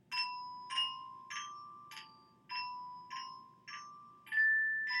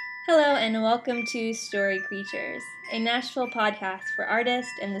Hello and welcome to Story Creatures, a Nashville podcast for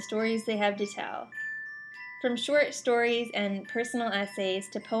artists and the stories they have to tell. From short stories and personal essays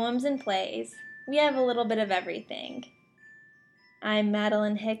to poems and plays, we have a little bit of everything. I'm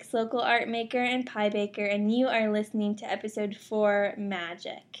Madeleine Hicks, local art maker and pie baker, and you are listening to episode 4,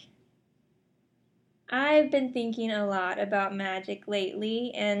 Magic. I've been thinking a lot about magic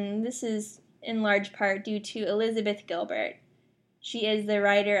lately, and this is in large part due to Elizabeth Gilbert. She is the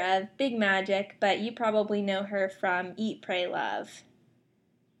writer of Big Magic, but you probably know her from Eat, Pray, Love.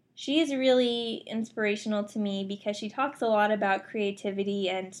 She is really inspirational to me because she talks a lot about creativity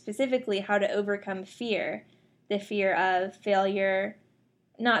and specifically how to overcome fear. The fear of failure,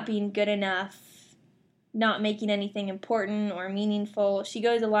 not being good enough, not making anything important or meaningful. She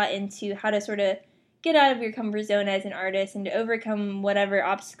goes a lot into how to sort of get out of your comfort zone as an artist and to overcome whatever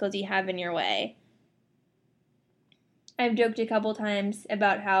obstacles you have in your way. I've joked a couple times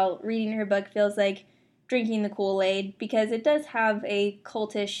about how reading her book feels like drinking the Kool-Aid because it does have a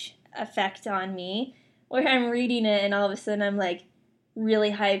cultish effect on me where I'm reading it and all of a sudden I'm like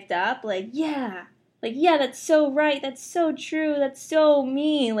really hyped up, yeah, that's so right, that's so true, that's so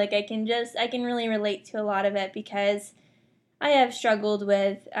me. I can really relate to a lot of it because I have struggled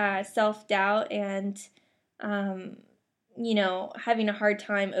with self-doubt and having a hard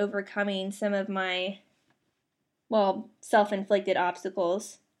time overcoming some of my self-inflicted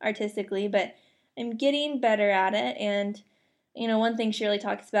obstacles artistically, but I'm getting better at it. And, one thing Shirley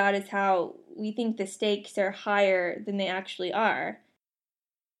talks about is how we think the stakes are higher than they actually are.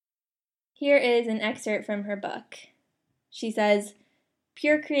 Here is an excerpt from her book. She says,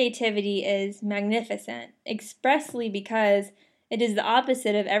 "Pure creativity is magnificent, expressly because it is the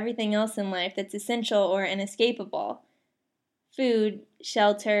opposite of everything else in life that's essential or inescapable. Food,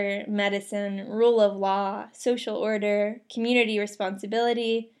 shelter, medicine, rule of law, social order, community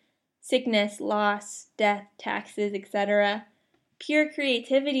responsibility, sickness, loss, death, taxes, etc. Pure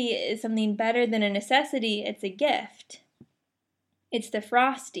creativity is something better than a necessity, it's a gift. It's the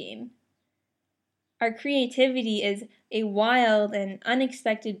frosting. Our creativity is a wild and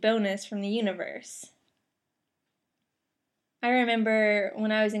unexpected bonus from the universe." I remember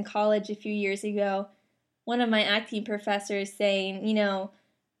when I was in college a few years ago, one of my acting professors saying,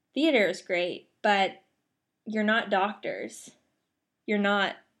 theater is great, but you're not doctors. You're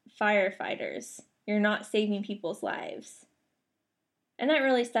not firefighters. You're not saving people's lives. And that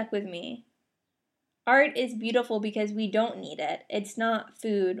really stuck with me. Art is beautiful because we don't need it. It's not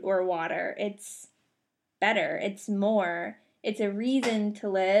food or water. It's better. It's more. It's a reason to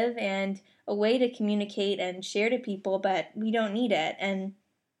live and a way to communicate and share to people, but we don't need it. And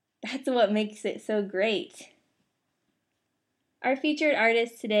that's what makes it so great. Our featured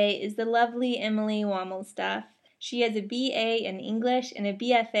artist today is the lovely Emily Womelsduff. She has a BA in English and a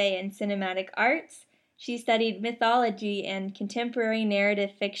BFA in Cinematic Arts. She studied mythology and contemporary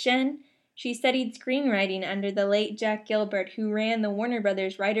narrative fiction. She studied screenwriting under the late Jack Gilbert, who ran the Warner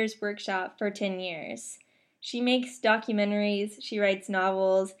Brothers Writers' Workshop for 10 years. She makes documentaries, she writes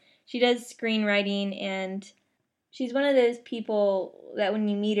novels, she does screenwriting, and she's one of those people that when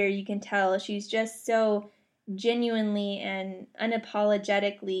you meet her, you can tell she's just so genuinely and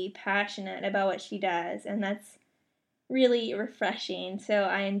unapologetically passionate about what she does, and that's really refreshing. So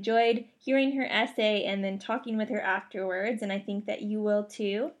I enjoyed hearing her essay and then talking with her afterwards, and I think that you will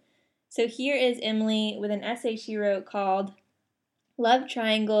too. So here is Emily with an essay she wrote called Love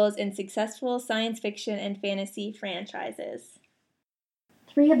Triangles in Successful Science Fiction and Fantasy Franchises.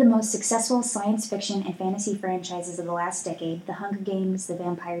 3 of the most successful science fiction and fantasy franchises of the last decade, The Hunger Games, The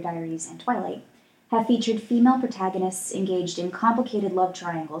Vampire Diaries, and Twilight, have featured female protagonists engaged in complicated love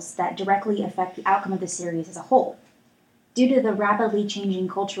triangles that directly affect the outcome of the series as a whole. Due to the rapidly changing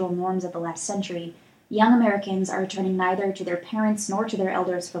cultural norms of the last century, young Americans are turning neither to their parents nor to their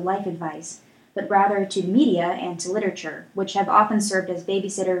elders for life advice, but rather to the media and to literature, which have often served as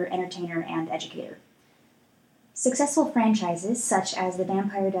babysitter, entertainer, and educator. Successful franchises such as The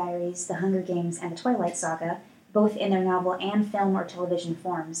Vampire Diaries, The Hunger Games, and The Twilight Saga, both in their novel and film or television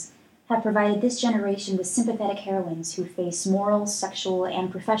forms, have provided this generation with sympathetic heroines who face moral, sexual, and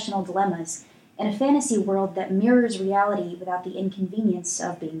professional dilemmas in a fantasy world that mirrors reality without the inconvenience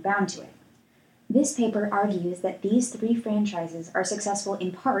of being bound to it. This paper argues that these 3 franchises are successful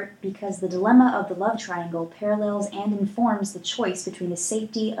in part because the dilemma of the love triangle parallels and informs the choice between the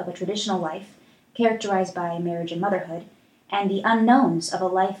safety of a traditional life, characterized by marriage and motherhood, and the unknowns of a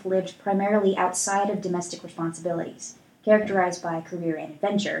life lived primarily outside of domestic responsibilities, characterized by career and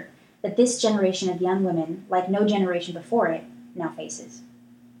adventure, that this generation of young women, like no generation before it, now faces.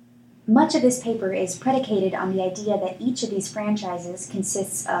 Much of this paper is predicated on the idea that each of these franchises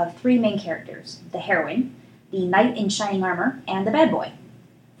consists of three main characters: the heroine, the knight in shining armor, and the bad boy.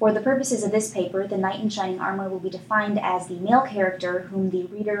 For the purposes of this paper, the knight in shining armor will be defined as the male character whom the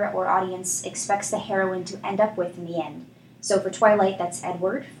reader or audience expects the heroine to end up with in the end. So for Twilight, that's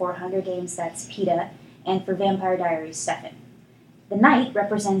Edward; for Hunger Games, that's Peeta; and for Vampire Diaries, Stefan. The knight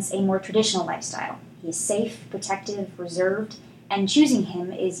represents a more traditional lifestyle. He is safe, protective, reserved, and choosing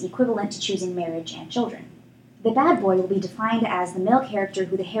him is equivalent to choosing marriage and children. The bad boy will be defined as the male character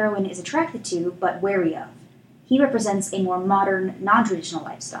who the heroine is attracted to but wary of. He represents a more modern, non-traditional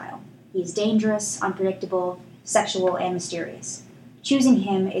lifestyle. He is dangerous, unpredictable, sexual, and mysterious. Choosing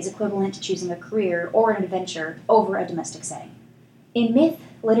him is equivalent to choosing a career or an adventure over a domestic setting. In myth,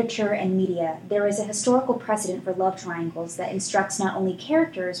 literature, and media, there is a historical precedent for love triangles that instructs not only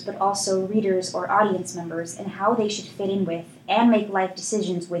characters but also readers or audience members in how they should fit in with and make life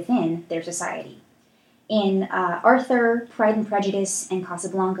decisions within their society. In Arthur, Pride and Prejudice, and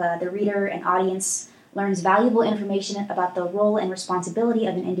Casablanca, the reader and audience learns valuable information about the role and responsibility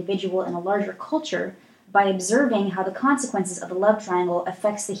of an individual in a larger culture by observing how the consequences of the love triangle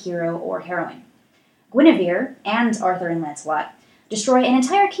affects the hero or heroine. Guinevere and Arthur and Lancelot destroy an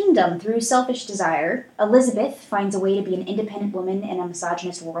entire kingdom through selfish desire. Elizabeth finds a way to be an independent woman in a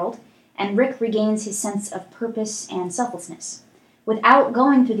misogynist world, and Rick regains his sense of purpose and selflessness. Without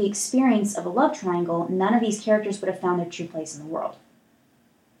going through the experience of a love triangle, none of these characters would have found their true place in the world.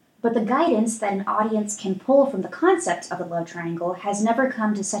 But the guidance that an audience can pull from the concept of the love triangle has never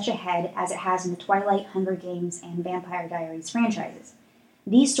come to such a head as it has in the Twilight, Hunger Games, and Vampire Diaries franchises.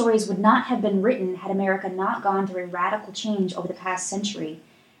 These stories would not have been written had America not gone through a radical change over the past century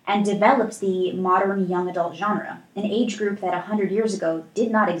and developed the modern young adult genre, an age group that 100 years ago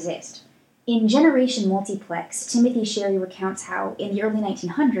did not exist. In Generation Multiplex, Timothy Sherry recounts how, in the early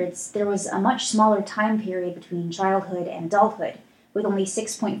 1900s, there was a much smaller time period between childhood and adulthood, with only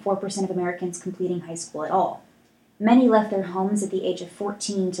 6.4% of Americans completing high school at all. Many left their homes at the age of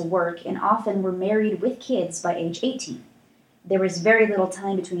 14 to work and often were married with kids by age 18. There was very little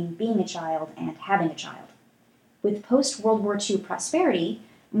time between being a child and having a child. With post-World War II prosperity,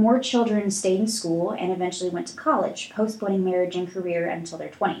 more children stayed in school and eventually went to college, postponing marriage and career until their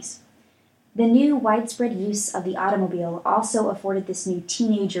 20s. The new widespread use of the automobile also afforded this new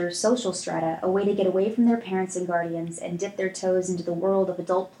teenager social strata a way to get away from their parents and guardians and dip their toes into the world of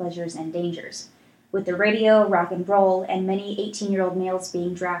adult pleasures and dangers. With the radio, rock and roll, and many 18-year-old males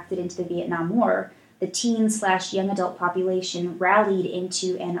being drafted into the Vietnam War, the teen/young adult population rallied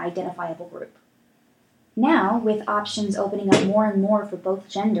into an identifiable group. Now, with options opening up more and more for both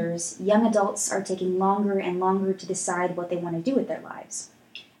genders, young adults are taking longer and longer to decide what they want to do with their lives.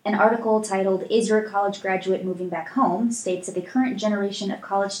 An article titled "Is Your College Graduate Moving Back Home?" states that the current generation of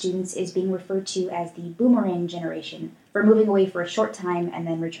college students is being referred to as the boomerang generation for moving away for a short time and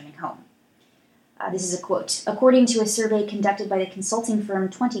then returning home. This is a quote. According to a survey conducted by the consulting firm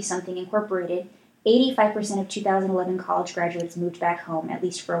 20-something Incorporated, 85% of 2011 college graduates moved back home, at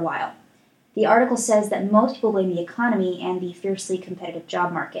least for a while. The article says that most people blame the economy and the fiercely competitive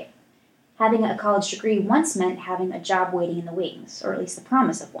job market. Having a college degree once meant having a job waiting in the wings, or at least the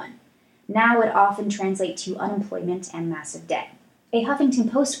promise of one. Now it often translates to unemployment and massive debt. A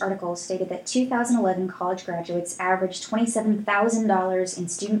Huffington Post article stated that 2011 college graduates averaged $27,000 in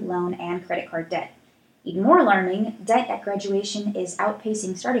student loan and credit card debt. Even more alarming, debt at graduation is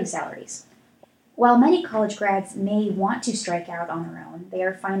outpacing starting salaries. While many college grads may want to strike out on their own, they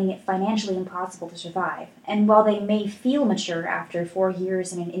are finding it financially impossible to survive. And while they may feel mature after 4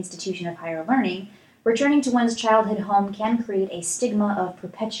 years in an institution of higher learning, returning to one's childhood home can create a stigma of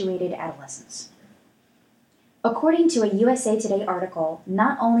perpetuated adolescence. According to a USA Today article,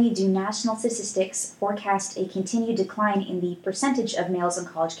 not only do national statistics forecast a continued decline in the percentage of males on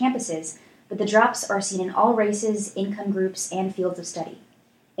college campuses, but the drops are seen in all races, income groups, and fields of study.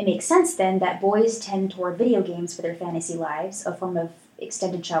 It makes sense, then, that boys tend toward video games for their fantasy lives, a form of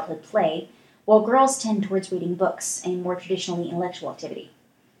extended childhood play, while girls tend towards reading books, a more traditionally intellectual activity.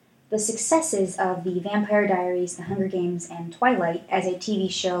 The successes of the Vampire Diaries, The Hunger Games, and Twilight as a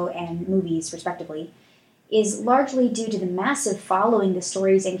TV show and movies, respectively, is largely due to the massive following the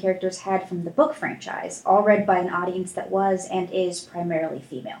stories and characters had from the book franchise, all read by an audience that was and is primarily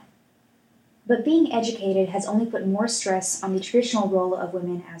female. But being educated has only put more stress on the traditional role of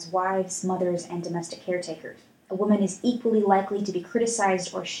women as wives, mothers, and domestic caretakers. A woman is equally likely to be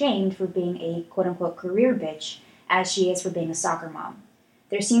criticized or shamed for being a quote-unquote career bitch as she is for being a soccer mom.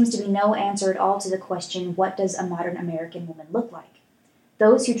 There seems to be no answer at all to the question, what does a modern American woman look like?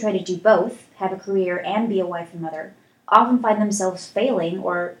 Those who try to do both, have a career and be a wife and mother, often find themselves failing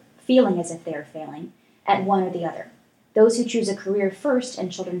or feeling as if they are failing, at one or the other. Those who choose a career first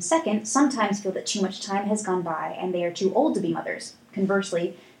and children second sometimes feel that too much time has gone by and they are too old to be mothers.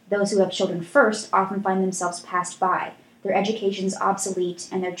 Conversely, those who have children first often find themselves passed by, their educations obsolete,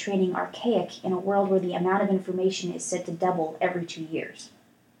 and their training archaic in a world where the amount of information is said to double every 2 years.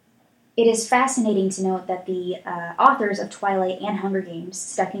 It is fascinating to note that the authors of Twilight and Hunger Games,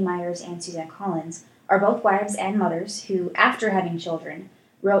 Stephenie Meyers and Suzanne Collins, are both wives and mothers who, after having children,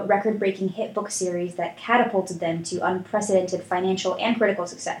 wrote record-breaking hit book series that catapulted them to unprecedented financial and critical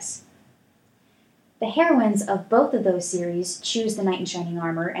success. The heroines of both of those series choose the knight in shining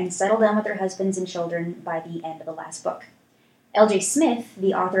armor and settle down with their husbands and children by the end of the last book. L.J. Smith,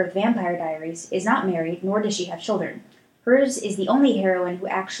 the author of Vampire Diaries, is not married, nor does she have children. Hers is the only heroine who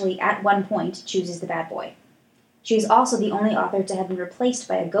actually, at one point, chooses the bad boy. She is also the only author to have been replaced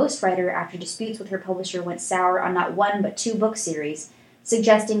by a ghostwriter after disputes with her publisher went sour on not one but 2 book series,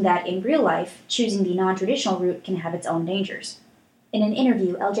 suggesting that, in real life, choosing the non-traditional route can have its own dangers. In an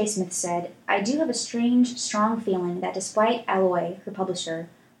interview, L.J. Smith said, "I do have a strange, strong feeling that despite Alloy, her publisher,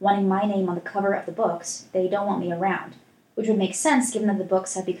 wanting my name on the cover of the books, they don't want me around, which would make sense given that the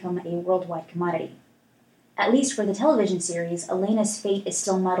books have become a worldwide commodity. At least for the television series, Elena's fate is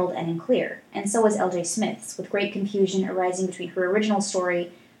still muddled and unclear, and so is L.J. Smith's, with great confusion arising between her original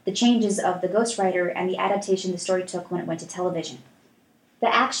story, the changes of the ghostwriter, and the adaptation the story took when it went to television.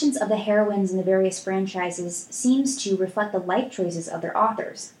 The actions of the heroines in the various franchises seems to reflect the life choices of their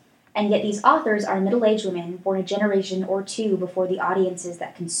authors, and yet these authors are middle-aged women born a generation or 2 before the audiences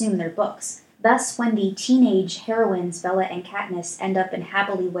that consume their books. Thus, when the teenage heroines Bella and Katniss end up in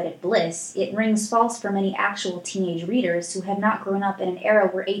happily wedded bliss, it rings false for many actual teenage readers who have not grown up in an era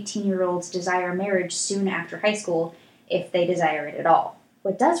where 18-year-olds desire marriage soon after high school, if they desire it at all.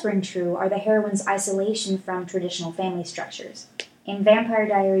 What does ring true are the heroines' isolation from traditional family structures. In Vampire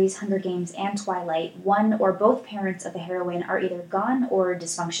Diaries, Hunger Games, and Twilight, one or both parents of the heroine are either gone or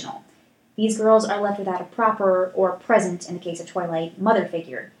dysfunctional. These girls are left without a proper, or present, in the case of Twilight, mother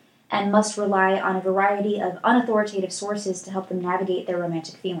figure, and must rely on a variety of unauthoritative sources to help them navigate their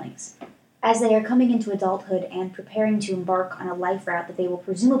romantic feelings. As they are coming into adulthood and preparing to embark on a life route that they will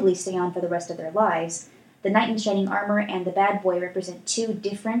presumably stay on for the rest of their lives, the knight in shining armor and the bad boy represent 2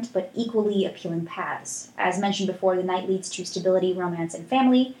 different but equally appealing paths. As mentioned before, the knight leads to stability, romance, and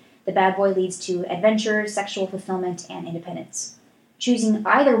family. The bad boy leads to adventure, sexual fulfillment, and independence. Choosing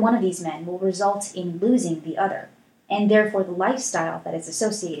either one of these men will result in losing the other, and therefore the lifestyle that is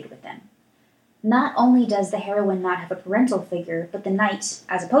associated with them. Not only does the heroine not have a parental figure, but the knight,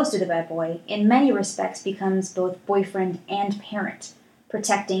 as opposed to the bad boy, in many respects becomes both boyfriend and parent,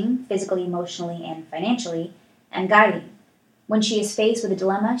 protecting, physically, emotionally, and financially, and guiding. When she is faced with a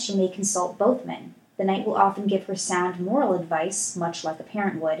dilemma, she may consult both men. The knight will often give her sound moral advice, much like a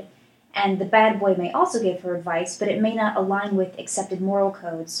parent would, and the bad boy may also give her advice, but it may not align with accepted moral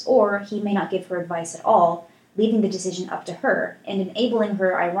codes, or he may not give her advice at all, leaving the decision up to her, and enabling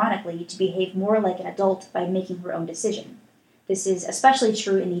her, ironically, to behave more like an adult by making her own decision. This is especially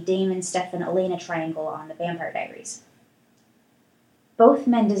true in the Damon, Stefan, Elena triangle on the Vampire Diaries. Both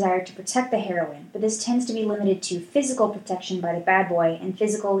men desire to protect the heroine, but this tends to be limited to physical protection by the bad boy and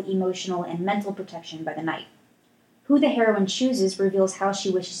physical, emotional, and mental protection by the knight. Who the heroine chooses reveals how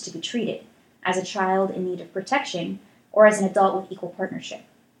she wishes to be treated, as a child in need of protection, or as an adult with equal partnership.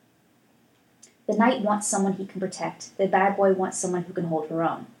 The knight wants someone he can protect, the bad boy wants someone who can hold her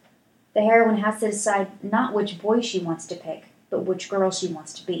own. The heroine has to decide not which boy she wants to pick, but which girl she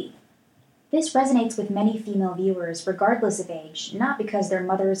wants to be. This resonates with many female viewers, regardless of age, not because their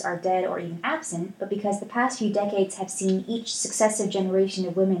mothers are dead or even absent, but because the past few decades have seen each successive generation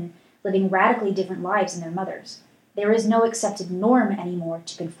of women living radically different lives than their mothers. There is no accepted norm anymore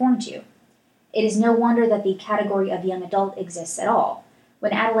to conform to. It is no wonder that the category of young adult exists at all.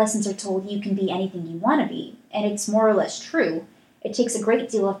 When adolescents are told you can be anything you want to be, and it's more or less true, it takes a great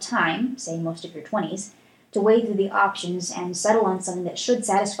deal of time, say most of your 20s, to wade through the options and settle on something that should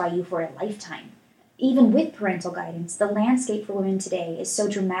satisfy you for a lifetime. Even with parental guidance, the landscape for women today is so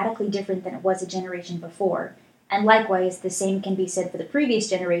dramatically different than it was a generation before, and likewise the same can be said for the previous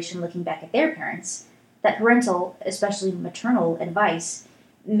generation looking back at their parents, that parental, especially maternal, advice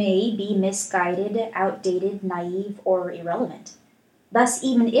may be misguided, outdated, naive, or irrelevant. Thus,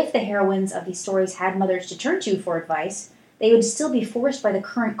 even if the heroines of these stories had mothers to turn to for advice, they would still be forced by the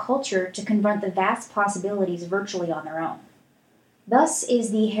current culture to confront the vast possibilities virtually on their own. Thus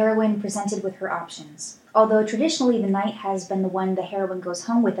is the heroine presented with her options. Although traditionally the knight has been the one the heroine goes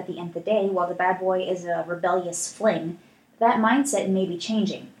home with at the end of the day, while the bad boy is a rebellious fling, that mindset may be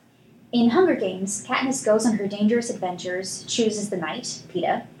changing. In Hunger Games, Katniss goes on her dangerous adventures, chooses the knight,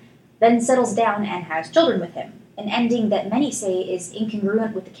 Peeta, then settles down and has children with him, an ending that many say is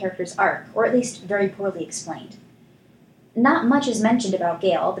incongruent with the character's arc, or at least very poorly explained. Not much is mentioned about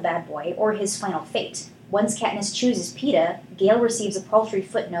Gale, the bad boy, or his final fate. Once Katniss chooses Peeta, Gale receives a paltry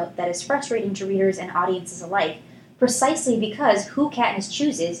footnote that is frustrating to readers and audiences alike, precisely because who Katniss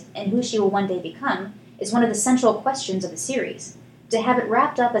chooses, and who she will one day become, is one of the central questions of the series. To have it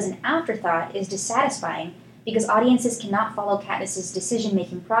wrapped up as an afterthought is dissatisfying, because audiences cannot follow Katniss's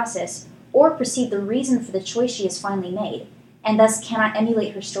decision-making process or perceive the reason for the choice she has finally made, and thus cannot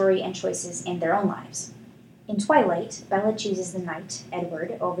emulate her story and choices in their own lives. In Twilight, Bella chooses the knight,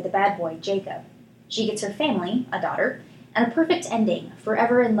 Edward, over the bad boy, Jacob. She gets her family, a daughter, and a perfect ending,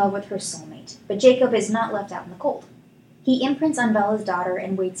 forever in love with her soulmate, but Jacob is not left out in the cold. He imprints on Bella's daughter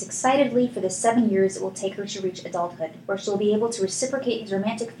and waits excitedly for the 7 years it will take her to reach adulthood, where she will be able to reciprocate his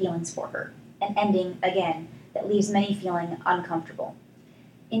romantic feelings for her, an ending, again, that leaves many feeling uncomfortable.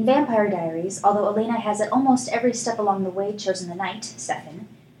 In Vampire Diaries, although Elena has at almost every step along the way chosen the knight, Stefan,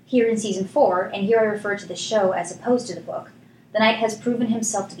 here in Season 4, and here I refer to the show as opposed to the book, the knight has proven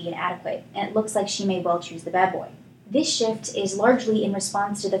himself to be inadequate, and it looks like she may well choose the bad boy. This shift is largely in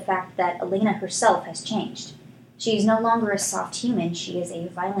response to the fact that Elena herself has changed. She is no longer a soft human, she is a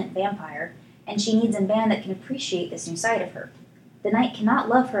violent vampire, and she needs a man that can appreciate this new side of her. The knight cannot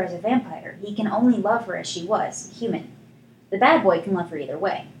love her as a vampire, he can only love her as she was, human. The bad boy can love her either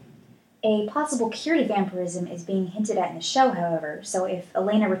way. A possible cure to vampirism is being hinted at in the show, however, so if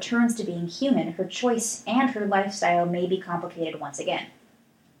Elena returns to being human, her choice and her lifestyle may be complicated once again.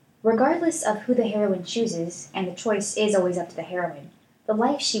 Regardless of who the heroine chooses, and the choice is always up to the heroine, the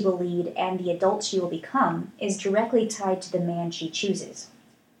life she will lead and the adult she will become is directly tied to the man she chooses.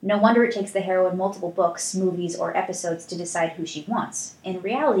 No wonder it takes the heroine multiple books, movies, or episodes to decide who she wants. In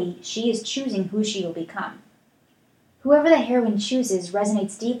reality, she is choosing who she will become. Whoever the heroine chooses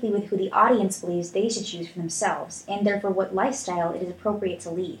resonates deeply with who the audience believes they should choose for themselves, and therefore what lifestyle it is appropriate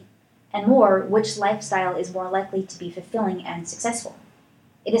to lead, and more, which lifestyle is more likely to be fulfilling and successful.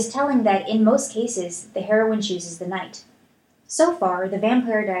 It is telling that, in most cases, the heroine chooses the knight. So far, The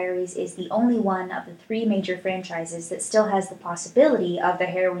Vampire Diaries is the only one of the 3 major franchises that still has the possibility of the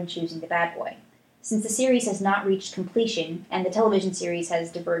heroine choosing the bad boy. Since the series has not reached completion, and the television series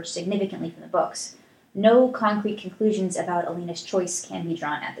has diverged significantly from the books, no concrete conclusions about Elena's choice can be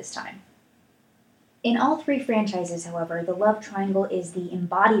drawn at this time. In all 3 franchises, however, the love triangle is the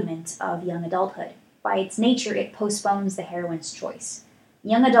embodiment of young adulthood. By its nature, it postpones the heroine's choice.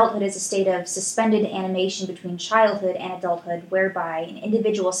 Young adulthood is a state of suspended animation between childhood and adulthood whereby an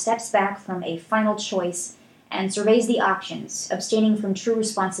individual steps back from a final choice and surveys the options, abstaining from true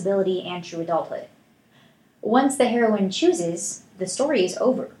responsibility and true adulthood. Once the heroine chooses, the story is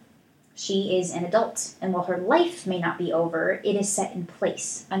over. She is an adult, and while her life may not be over, it is set in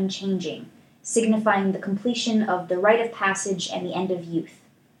place, unchanging, signifying the completion of the rite of passage and the end of youth.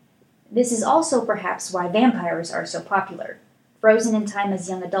 This is also perhaps why vampires are so popular. Frozen in time as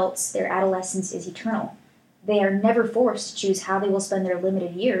young adults, their adolescence is eternal. They are never forced to choose how they will spend their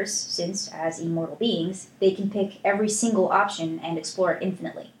limited years, since, as immortal beings, they can pick every single option and explore it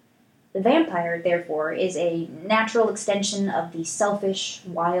infinitely. The vampire, therefore, is a natural extension of the selfish,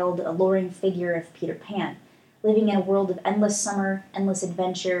 wild, alluring figure of Peter Pan, living in a world of endless summer, endless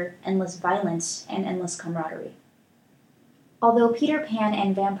adventure, endless violence, and endless camaraderie. Although Peter Pan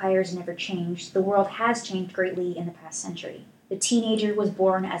and vampires never changed, the world has changed greatly in the past century. The teenager was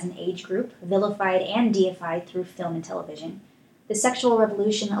born as an age group, vilified and deified through film and television. The sexual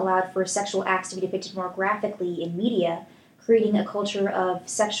revolution allowed for sexual acts to be depicted more graphically in media, creating a culture of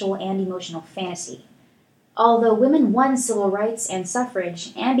sexual and emotional fantasy. Although women won civil rights and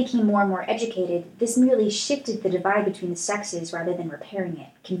suffrage and became more and more educated, this merely shifted the divide between the sexes rather than repairing it,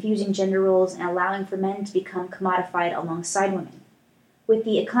 confusing gender roles and allowing for men to become commodified alongside women. With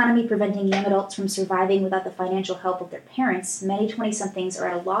the economy preventing young adults from surviving without the financial help of their parents, many 20-somethings are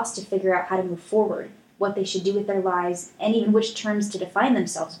at a loss to figure out how to move forward, what they should do with their lives, and even which terms to define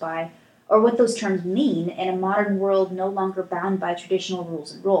themselves by, or what those terms mean in a modern world no longer bound by traditional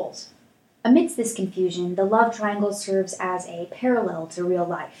rules and roles. Amidst this confusion, the love triangle serves as a parallel to real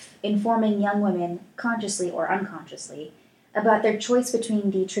life, informing young women, consciously or unconsciously, about their choice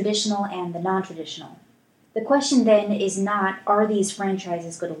between the traditional and the non-traditional. The question then is not, are these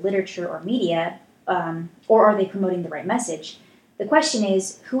franchises good at literature or media, or are they promoting the right message? The question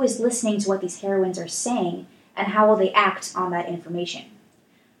is, who is listening to what these heroines are saying, and how will they act on that information?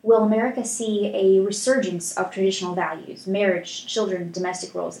 Will America see a resurgence of traditional values, marriage, children,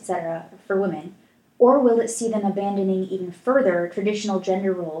 domestic roles, etc., for women, or will it see them abandoning even further traditional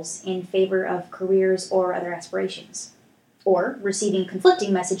gender roles in favor of careers or other aspirations? or receiving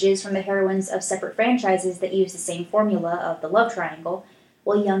conflicting messages from the heroines of separate franchises that use the same formula of the love triangle,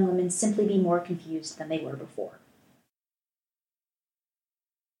 will young women simply be more confused than they were before?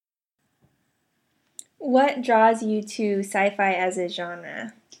 What draws you to sci-fi as a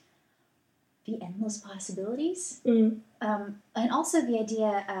genre? The endless possibilities. Mm. And also the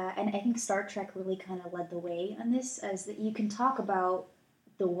idea, and I think Star Trek really kind of led the way on this, as that you can talk about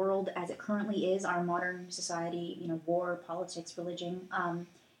the world as it currently is, our modern society, war, politics, religion,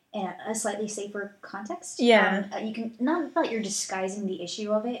 in a slightly safer context. Yeah. You can, not that you're disguising the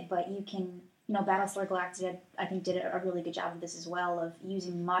issue of it, but you can, Battlestar Galactica, I think, did a really good job of this as well, of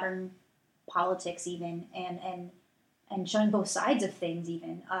using modern politics even, and showing both sides of things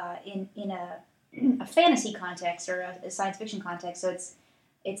even, in a fantasy context or a science fiction context, so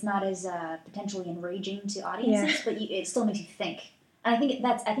it's not as potentially enraging to audiences, but it still makes you think. And I think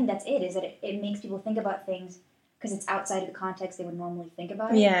that's it, is that it makes people think about things because it's outside of the context they would normally think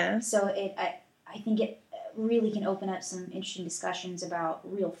about it. Yeah. So I think it really can open up some interesting discussions about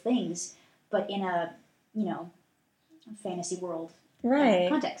real things, but in a fantasy world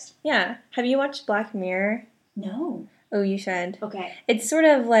context. Yeah. Have you watched Black Mirror? No. Oh, you should. Okay. It's sort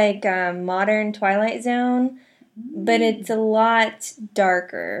of like modern Twilight Zone, but it's a lot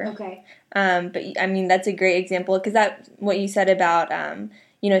darker. Okay. But I mean, that's a great example, because that's what you said about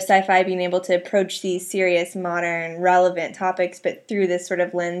sci-fi being able to approach these serious, modern, relevant topics, but through this sort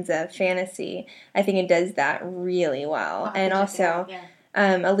of lens of fantasy. I think it does that really well, and also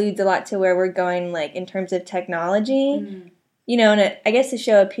alludes a lot to where we're going, like in terms of technology. And I guess the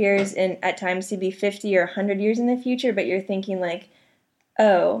show appears at times to be 50 or 100 years in the future, but you're thinking like,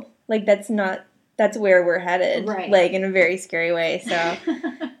 oh, like that's where we're headed, right? Like in a very scary way. So,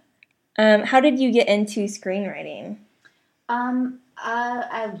 how did you get into screenwriting?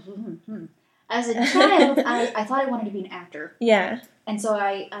 As a child, I thought I wanted to be an actor. Yeah. And so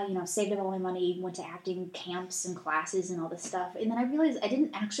I saved up all my money, went to acting camps and classes and all this stuff. And then I realized I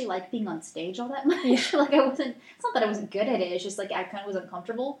didn't actually like being on stage all that much. Yeah. Like it's not that I wasn't good at it. It's just like I kind of was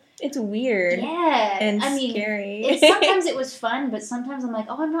uncomfortable. It's weird. Yeah. And scary. Sometimes it was fun, but sometimes I'm like,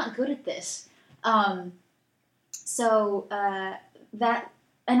 oh, I'm not good at this. I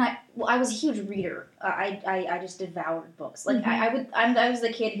was a huge reader. I just devoured books. Like I was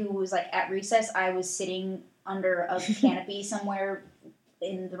the kid who was like at recess, I was sitting under a canopy somewhere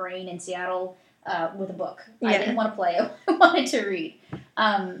in the rain in Seattle with a book. Yeah. I didn't want to play. I wanted to read.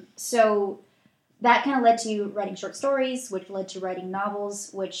 So that kind of led to writing short stories, which led to writing novels,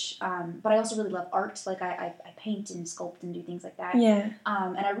 but I also really love art. Like I paint and sculpt and do things like that. Yeah.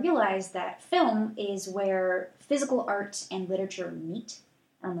 And I realized that film is where physical art and literature meet.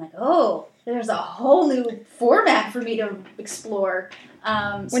 And I'm like, oh, there's a whole new format for me to explore.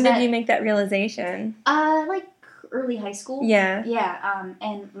 When did you make that realization? Like early high school. Yeah. Yeah.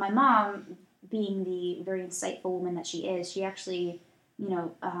 And my mom, being the very insightful woman that she is, she actually,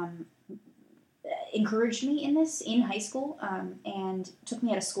 encouraged me in this in high school, and took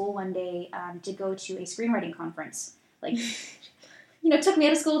me out of school one day to go to a screenwriting conference. Like, took me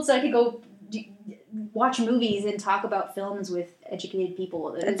out of school so I could go watch movies and talk about films with educated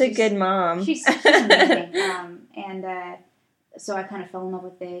people. That's a good mom. She's amazing. So I kind of fell in love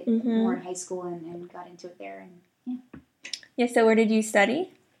with it more in high school and got into it there. And yeah. So where did you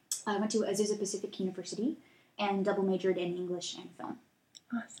study? I went to Azusa Pacific University and double majored in English and film.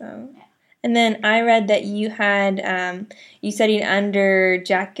 Awesome. Yeah. And then I read that you had you studied under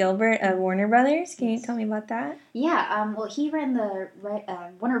Jack Gilbert of Warner Brothers. Can you tell me about that? Yeah. Well, he ran the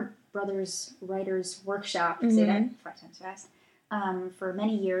Warner Brothers Writers Workshop. Say that 5 times fast. For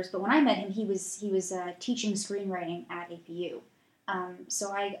many years, but when I met him, he was teaching screenwriting at APU.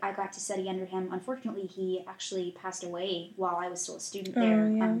 So I got to study under him. Unfortunately, he actually passed away while I was still a student there.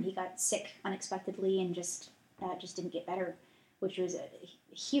 Yeah. He got sick unexpectedly and just didn't get better, which was a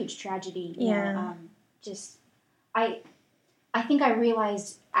huge tragedy. Yeah. I think I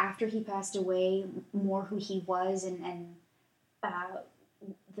realized after he passed away more who he was, and that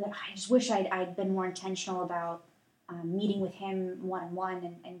I just wish I'd been more intentional about meeting with him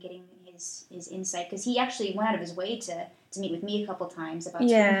one-on-one and getting his insight, because he actually went out of his way to meet with me a couple times about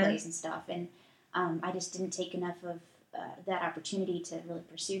screenplays and stuff, and I just didn't take enough of that opportunity to really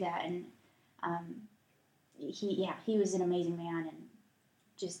pursue that. And he was an amazing man and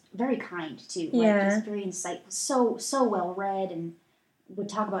just very kind too. Like, just very insightful, so well read, and would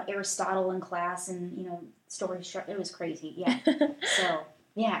talk about Aristotle in class and stories. It was crazy. Yeah. So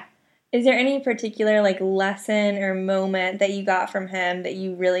yeah. Is there any particular lesson or moment that you got from him that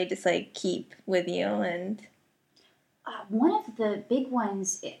you really just keep with you? And one of the big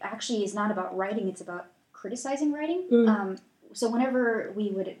ones, it actually is not about writing; it's about criticizing writing. So whenever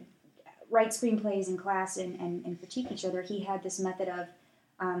we would write screenplays in class and critique each other, he had this method of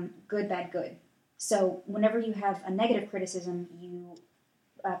good, bad, good. So whenever you have a negative criticism, you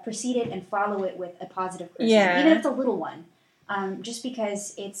precede it and follow it with a positive criticism, even if it's a little one. Just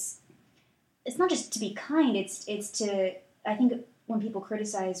because it's not just to be kind, it's to, I think when people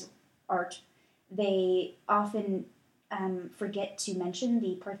criticize art, they often forget to mention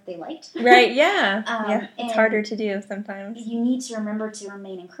the part that they liked. Right, yeah. It's harder to do sometimes. You need to remember to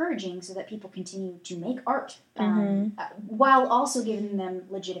remain encouraging so that people continue to make art, while also giving them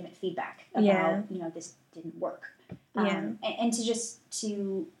legitimate feedback about, this didn't work. And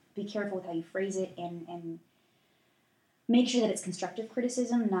to be careful with how you phrase it and make sure that it's constructive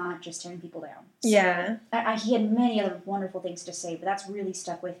criticism, not just tearing people down. So he had many other wonderful things to say, but that's really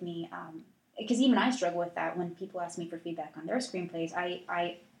stuck with me. Because even I struggle with that when people ask me for feedback on their screenplays.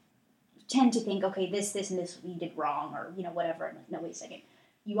 I tend to think, okay, this, and this you did wrong, or, whatever. I'm like, no, wait a second.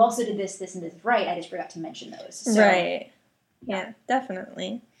 You also did this, and this right. I just forgot to mention those. So, right. Yeah,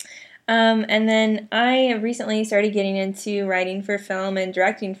 definitely. And then I recently started getting into writing for film and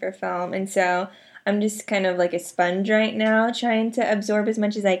directing for film, and so I'm just kind of like a sponge right now, trying to absorb as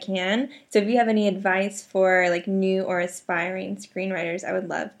much as I can. So if you have any advice for like new or aspiring screenwriters, I would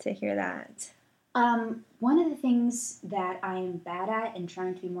love to hear that. One of the things that I am bad at and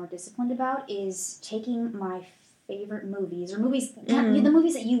trying to be more disciplined about is taking my favorite movies, or movies, the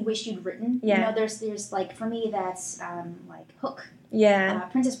movies that you wish you'd written. Yeah. There's like, for me, that's like Hook. Yeah.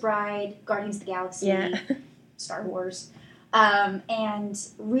 Princess Bride, Guardians of the Galaxy, Star Wars. And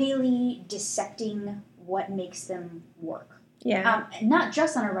really dissecting what makes them work. Yeah. Not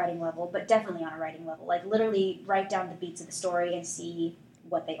just on a writing level, but definitely on a writing level. Like, literally write down the beats of the story and see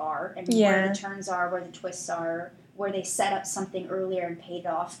what they are, and where the turns are, where the twists are, where they set up something earlier and paid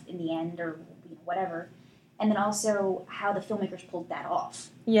off in the end, or whatever. And then also how the filmmakers pulled that off.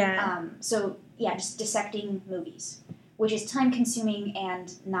 Yeah. Just dissecting movies, which is time-consuming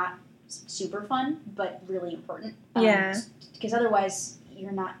and not super fun, but really important. Because otherwise, you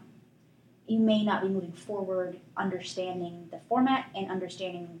may not be moving forward, understanding the format and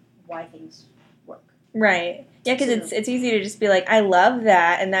understanding why things work. Right. Yeah, because it's easy to just be like, I love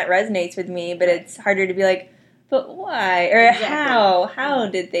that, and that resonates with me, but it's harder to be like, but why? Or how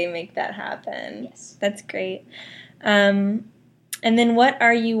did they make that happen? Yes. That's great. And then what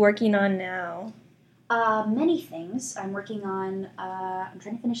are you working on now? Many things. I'm working on, I'm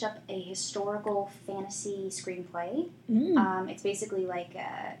trying to finish up a historical fantasy screenplay. It's basically like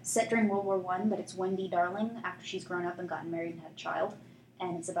set during World War I, but it's Wendy Darling after she's grown up and gotten married and had a child.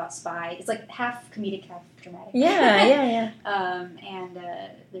 And it's about spy. It's like half comedic, half dramatic. Yeah. And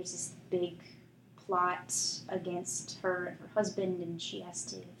there's this big plot against her and her husband, and she has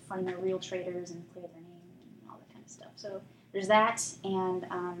to find the real traitors and clear their name and all that kind of stuff. So there's that, and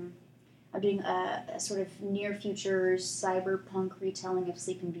I'm doing a sort of near-future cyberpunk retelling of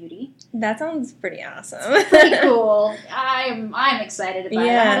Sleeping Beauty. That sounds pretty awesome. It's pretty cool. I'm excited about it.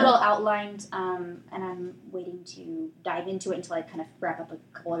 I have it all outlined, and I'm waiting to dive into it until I kind of wrap up a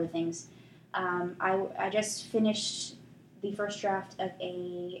couple other things. I just finished the first draft of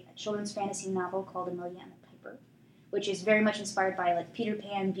a children's fantasy novel called Amelia and the Piper, which is very much inspired by like Peter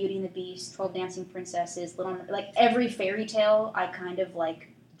Pan, Beauty and the Beast, 12 Dancing Princesses, like every fairy tale I kind of like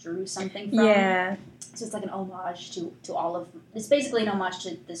drew something from. Yeah. So it's like an homage to all of, it's basically an homage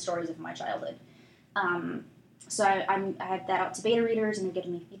to the stories of my childhood. So I have that out to beta readers, and they're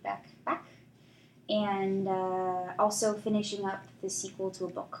giving me feedback back. And also finishing up the sequel to a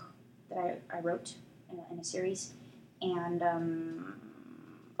book that I wrote in a series. And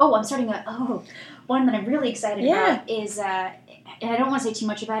I'm starting one that I'm really excited about is and I don't want to say too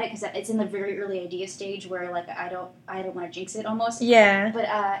much about it because it's in the very early idea stage where like I don't want to jinx it almost. Yeah. But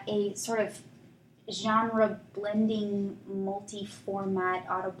a sort of genre blending, multi-format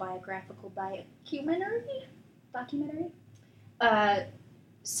autobiographical documentary.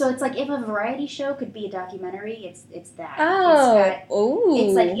 So it's like if a variety show could be a documentary, it's that.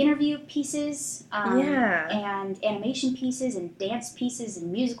 It's like interview pieces, and animation pieces, and dance pieces,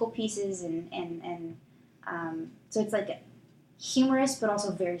 and musical pieces, and so it's like humorous but also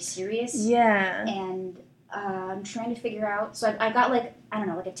very serious. Yeah. And I'm trying to figure out. So I got like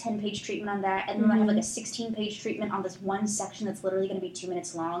a 10-page treatment on that, and then I have like a 16-page treatment on this one section that's literally going to be 2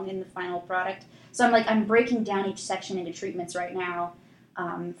 minutes long in the final product. So I'm breaking down each section into treatments right now.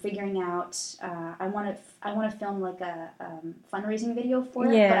 Figuring out, I want to film like a fundraising video for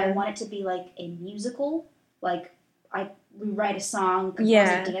it, but I want it to be like a musical. Like we write a song, compose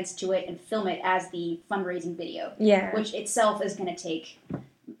a dance to it, and film it as the fundraising video. Yeah. Which itself is going to take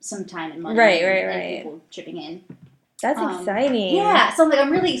some time and money right. people chipping in. That's exciting. Yeah, so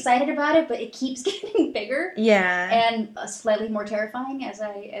I'm really excited about it, but it keeps getting bigger. Yeah. And slightly more terrifying as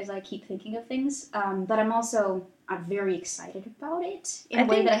I keep thinking of things. But I'm very excited about it in a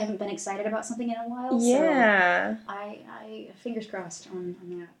way that I haven't been excited about something in a while. Yeah. So I fingers crossed on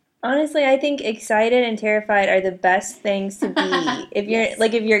that. Honestly, I think excited and terrified are the best things to be. If you're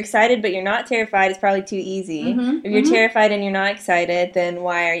if you're excited but you're not terrified, it's probably too easy. If you're terrified and you're not excited, then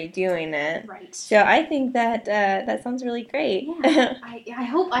why are you doing it? Right. So I think that that sounds really great. Yeah. I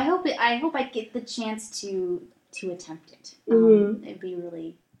hope I get the chance to attempt it. It'd be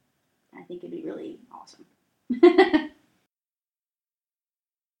really, I think it'd be really awesome.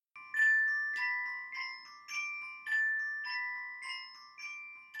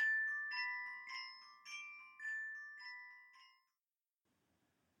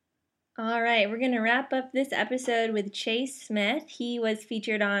 All right, we're going to wrap up this episode with Chase Smith. He was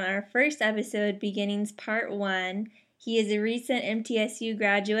featured on our first episode, Beginnings Part 1. He is a recent MTSU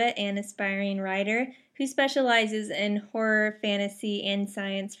graduate and aspiring writer who specializes in horror, fantasy, and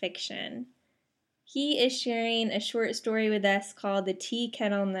science fiction. He is sharing a short story with us called The Tea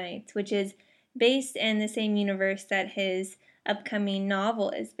Kettle Nights, which is based in the same universe that his upcoming novel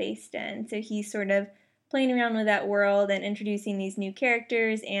is based in. So he's sort of playing around with that world and introducing these new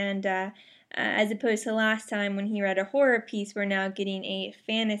characters, and as opposed to last time when he read a horror piece, we're now getting a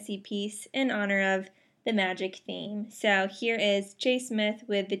fantasy piece in honor of the magic theme. So here is Chase Smith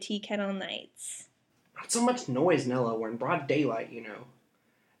with The Tea Kettle Nights. Not so much noise, Nella. We're in broad daylight,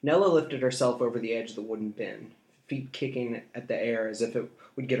 Nella lifted herself over the edge of the wooden bin, feet kicking at the air as if it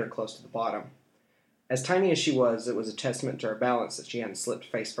would get her close to the bottom. As tiny as she was, it was a testament to her balance that she hadn't slipped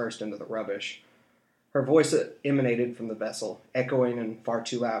face first into the rubbish. Her voice emanated from the vessel, echoing and far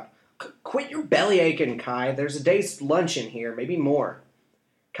too loud. Quit your belly aching, Kai. There's a day's lunch in here, maybe more.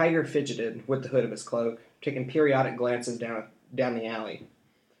 Kiger fidgeted with the hood of his cloak, taking periodic glances down the alley.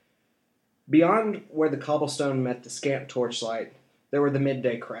 Beyond where the cobblestone met the scant torchlight, there were the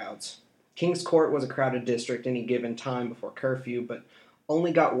midday crowds. King's Court was a crowded district any given time before curfew, but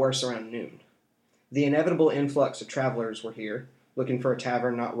only got worse around noon. The inevitable influx of travelers were here, looking for a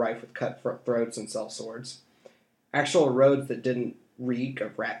tavern not rife with cutthroats and sellswords. Actual roads that didn't reek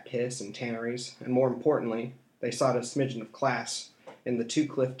of rat piss and tanneries, and more importantly, they sought a smidgen of class in the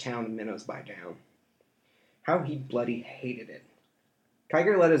two-cliff town of Minnows by Down. How he bloody hated it.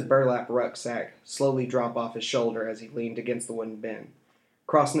 Kiger let his burlap rucksack slowly drop off his shoulder as he leaned against the wooden bin,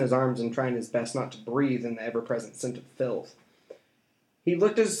 crossing his arms and trying his best not to breathe in the ever-present scent of filth. He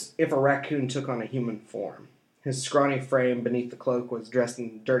looked as if a raccoon took on a human form. His scrawny frame beneath the cloak was dressed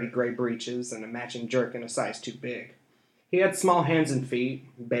in dirty gray breeches and a matching jerkin a size too big. He had small hands and feet,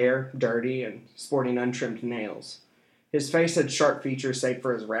 bare, dirty, and sporting untrimmed nails. His face had sharp features save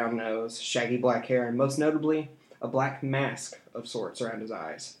for his round nose, shaggy black hair, and most notably, a black mask of sorts around his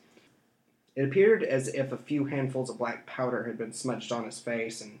eyes. It appeared as if a few handfuls of black powder had been smudged on his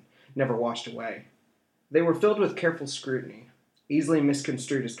face and never washed away. They were filled with careful scrutiny, easily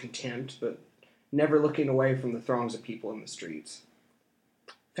misconstrued as contempt, but never looking away from the throngs of people in the streets.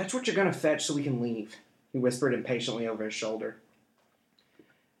 Fetch what you're going to fetch so we can leave, he whispered impatiently over his shoulder.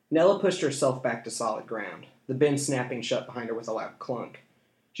 Nella pushed herself back to solid ground, the bin snapping shut behind her with a loud clunk.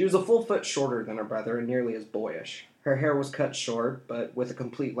 She was a full foot shorter than her brother and nearly as boyish. Her hair was cut short, but with a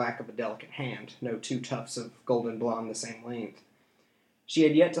complete lack of a delicate hand, no two tufts of golden blonde the same length. She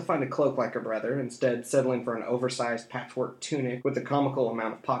had yet to find a cloak like her brother, instead settling for an oversized patchwork tunic with a comical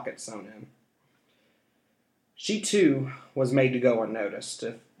amount of pockets sewn in. She, too, was made to go unnoticed,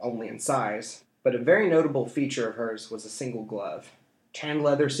 if only in size, but a very notable feature of hers was a single glove, tanned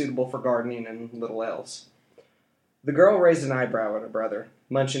leather suitable for gardening and little else. The girl raised an eyebrow at her brother,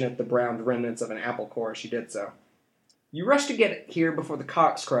 munching at the browned remnants of an apple core as she did so. You rush to get here before the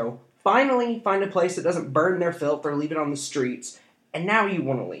cocks crow, finally find a place that doesn't burn their filth or leave it on the streets, and now you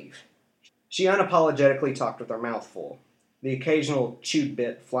want to leave. She unapologetically talked with her mouth full, the occasional chewed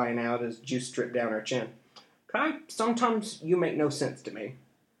bit flying out as juice dripped down her chin. Kai, sometimes you make no sense to me.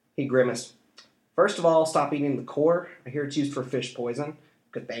 He grimaced. First of all, stop eating the core. I hear it's used for fish poison.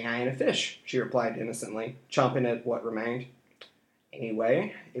 Good thing I ain't a fish, she replied innocently, chomping at what remained.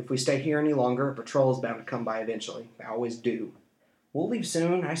 Anyway, if we stay here any longer, a patrol is bound to come by eventually. They always do. We'll leave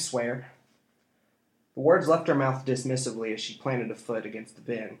soon, I swear. The words left her mouth dismissively as she planted a foot against the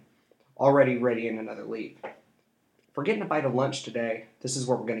bin, already readying another leap. If we're getting a bite of lunch today, this is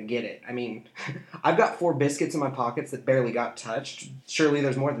where we're going to get it. I mean, I've got 4 biscuits in my pockets that barely got touched. Surely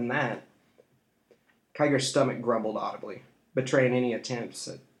there's more than that. Kiger's stomach grumbled audibly, betraying any attempts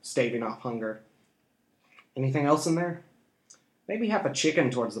at staving off hunger. Anything else in there? Maybe half a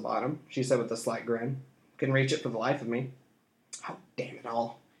chicken towards the bottom, she said with a slight grin. Couldn't reach it for the life of me. Oh, damn it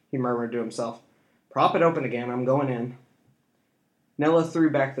all, he murmured to himself. Prop it open again, I'm going in. Nella threw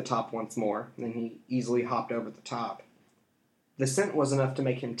back the top once more, then he easily hopped over the top. The scent was enough to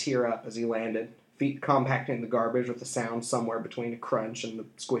make him tear up as he landed, feet compacting the garbage with a sound somewhere between a crunch and the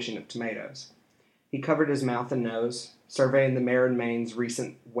squishing of tomatoes. He covered his mouth and nose, surveying the mare and mane's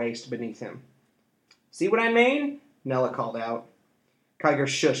recent waste beneath him. See what I mean? Nella called out. Kiger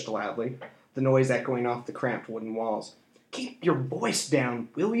shushed loudly, the noise echoing off the cramped wooden walls. Keep your voice down,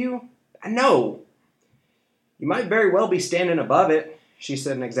 will you? I know. You might very well be standing above it, she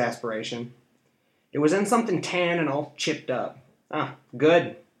said in exasperation. It was in something tan and all chipped up. Ah,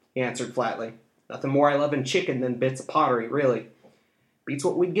 good, he answered flatly. Nothing more I love in chicken than bits of pottery, really. Beats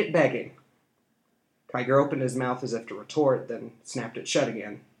what we'd get begging. Kiger opened his mouth as if to retort, then snapped it shut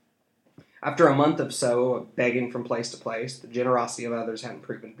again. After a month or so of begging from place to place, the generosity of others hadn't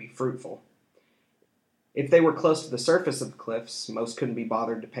proven to be fruitful. If they were close to the surface of the cliffs, most couldn't be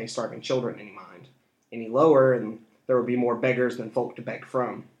bothered to pay starving children any mind. Any lower, and there would be more beggars than folk to beg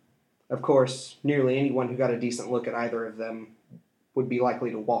from. Of course, nearly anyone who got a decent look at either of them would be likely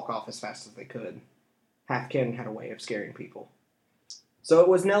to walk off as fast as they could. Halfkin had a way of scaring people. So it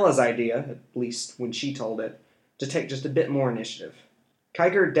was Nella's idea, at least when she told it, to take just a bit more initiative.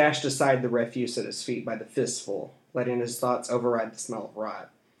 Kiger dashed aside the refuse at his feet by the fistful, letting his thoughts override the smell of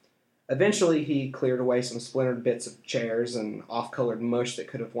rot. Eventually, he cleared away some splintered bits of chairs and off-colored mush that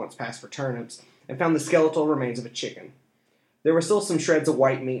could have once passed for turnips, and found the skeletal remains of a chicken. There were still some shreds of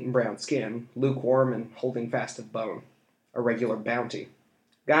white meat and brown skin, lukewarm and holding fast to the bone. A regular bounty.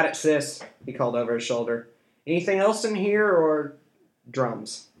 Got it, sis, he called over his shoulder. Anything else in here, or...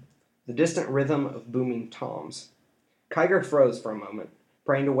 Drums. The distant rhythm of booming toms. Kiger froze for a moment,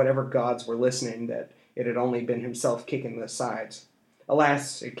 praying to whatever gods were listening that it had only been himself kicking the sides.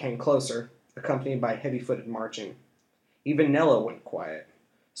 Alas, it came closer, accompanied by heavy-footed marching. Even Nella went quiet,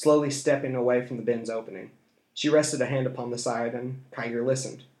 slowly stepping away from the bin's opening. She rested a hand upon the side, and Kiger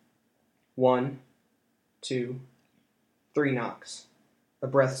listened. 1, 2, 3 knocks, a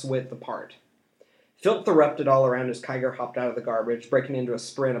breath's width apart. Filth erupted all around as Kiger hopped out of the garbage, breaking into a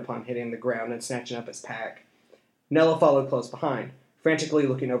sprint upon hitting the ground and snatching up his pack. Nella followed close behind, frantically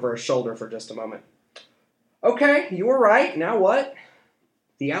looking over her shoulder for just a moment. Okay, you were right, now what?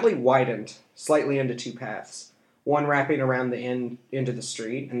 The alley widened, slightly into two paths, one wrapping around the end into the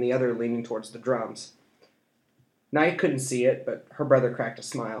street, and the other leaning towards the drums. Knight couldn't see it, but her brother cracked a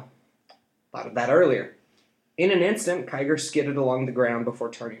smile. Thought of that earlier. In an instant, Kiger skidded along the ground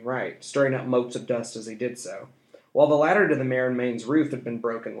before turning right, stirring up motes of dust as he did so. While the ladder to the Mare and Main's roof had been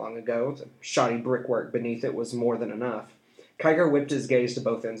broken long ago, the shoddy brickwork beneath it was more than enough. Kiger whipped his gaze to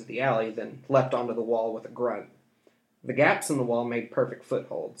both ends of the alley, then leapt onto the wall with a grunt. The gaps in the wall made perfect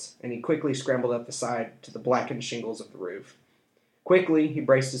footholds, and he quickly scrambled up the side to the blackened shingles of the roof. Quickly, he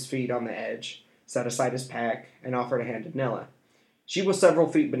braced his feet on the edge, set aside his pack, and offered a hand to Nella. She was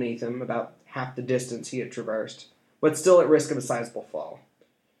several feet beneath him, about half the distance he had traversed, but still at risk of a sizable fall.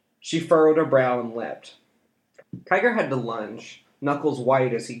 She furrowed her brow and leapt. Kiger had to lunge, knuckles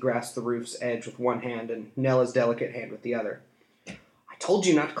white as he grasped the roof's edge with one hand and Nella's delicate hand with the other. I told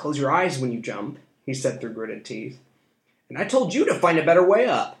you not to close your eyes when you jump, he said through gritted teeth. And I told you to find a better way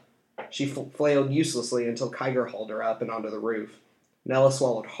up. She flailed uselessly until Kiger hauled her up and onto the roof. Nella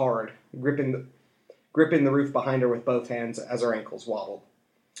swallowed hard, gripping the roof behind her with both hands as her ankles wobbled.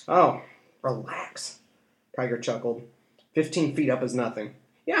 Oh, relax, Kiger chuckled. 15 feet up is nothing.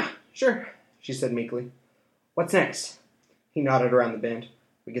 Yeah, sure, she said meekly. What's next? He nodded around the bend.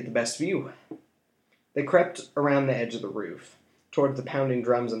 We get the best view. They crept around the edge of the roof, toward the pounding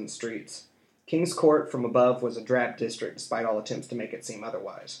drums in the streets. King's Court from above was a drab district despite all attempts to make it seem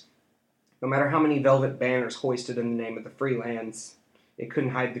otherwise. No matter how many velvet banners hoisted in the name of the free lands, it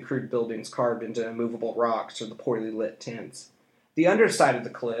couldn't hide the crude buildings carved into immovable rocks or the poorly lit tents. The underside of the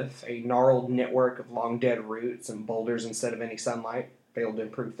cliff, a gnarled network of long-dead roots and boulders instead of any sunlight, failed to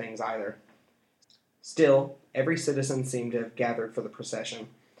improve things either. Still, every citizen seemed to have gathered for the procession,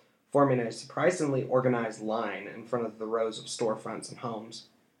 forming a surprisingly organized line in front of the rows of storefronts and homes.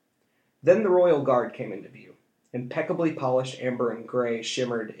 Then the Royal Guard came into view. Impeccably polished amber and gray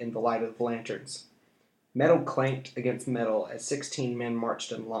shimmered in the light of the lanterns. Metal clanked against metal as 16 men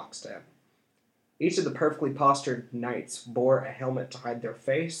marched in lockstep. Each of the perfectly postured knights bore a helmet to hide their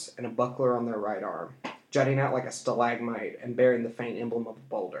face and a buckler on their right arm, jutting out like a stalagmite and bearing the faint emblem of a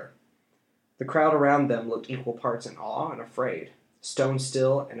boulder. The crowd around them looked equal parts in awe and afraid, stone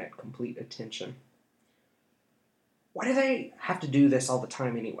still and at complete attention. Why do they have to do this all the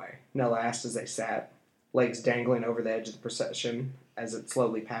time anyway? Nella asked as they sat. legs dangling over the edge of the procession as it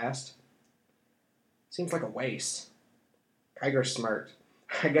slowly passed. Seems like a waste. Kiger smirked.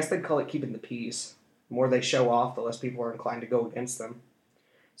 I guess they'd call it keeping the peace. The more they show off, the less people are inclined to go against them.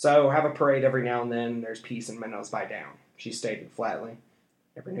 So, have a parade every now and then, there's peace and minnows die down, she stated flatly.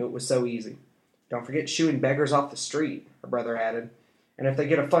 Never knew it was so easy. Don't forget shooing beggars off the street, her brother added. And if they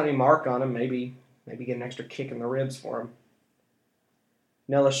get a funny mark on them, maybe get an extra kick in the ribs for them.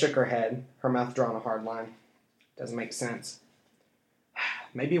 Nella shook her head, her mouth drawn a hard line. Doesn't make sense.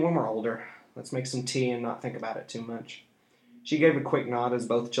 Maybe when we're older. Let's make some tea and not think about it too much. She gave a quick nod as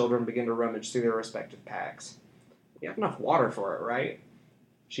both children began to rummage through their respective packs. You have enough water for it, right?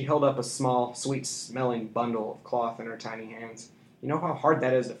 She held up a small, sweet-smelling bundle of cloth in her tiny hands. You know how hard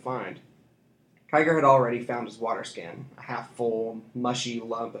that is to find. Kiger had already found his water skin, a half-full, mushy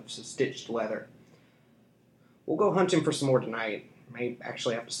lump of stitched leather. We'll go hunting for some more tonight. May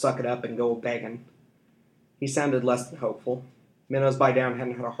actually have to suck it up and go begging. He sounded less than hopeful. Minnows by down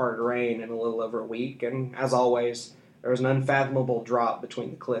hadn't had a hard rain in a little over a week, and, as always, there was an unfathomable drop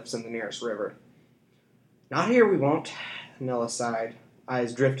between the cliffs and the nearest river. Not here, we won't, Nella sighed,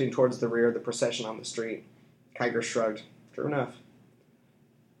 eyes drifting towards the rear of the procession on the street. Kiger shrugged. True enough.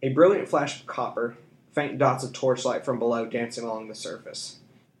 A brilliant flash of copper, faint dots of torchlight from below dancing along the surface.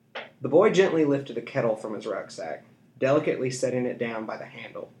 The boy gently lifted a kettle from his rucksack, delicately setting it down by the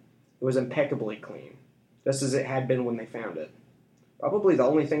handle. It was impeccably clean, just as it had been when they found it. Probably the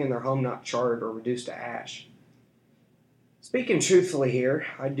only thing in their home not charred or reduced to ash. Speaking truthfully here,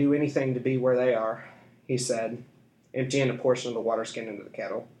 I'd do anything to be where they are, he said, emptying a portion of the water skin into the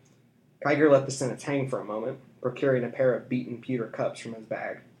kettle. Kiger let the sentence hang for a moment, procuring a pair of beaten pewter cups from his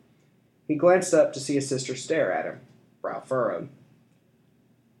bag. He glanced up to see his sister stare at him, brow furrowed.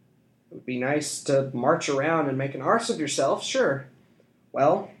 It would be nice to march around and make an arse of yourself, sure.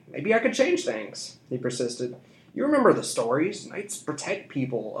 Well, maybe I could change things, he persisted. You remember the stories. Knights protect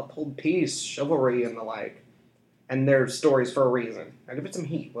people, uphold peace, chivalry, and the like. And they're stories for a reason. Now give it some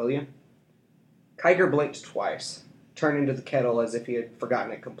heat, will you? Kiger blinked twice, turning to the kettle as if he had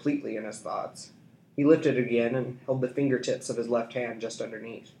forgotten it completely in his thoughts. He lifted it again and held the fingertips of his left hand just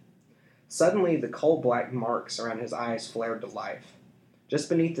underneath. Suddenly, the coal-black marks around his eyes flared to life. Just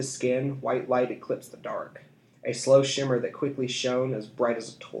beneath the skin, white light eclipsed the dark, a slow shimmer that quickly shone as bright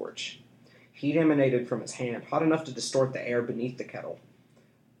as a torch. Heat emanated from his hand, hot enough to distort the air beneath the kettle.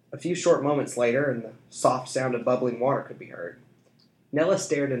 A few short moments later, and the soft sound of bubbling water could be heard. Nella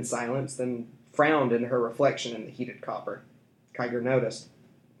stared in silence, then frowned into her reflection in the heated copper. Kiger noticed.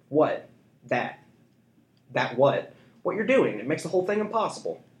 What? That what? What you're doing. It makes the whole thing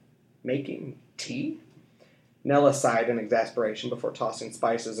impossible. Making tea? Nella sighed in exasperation before tossing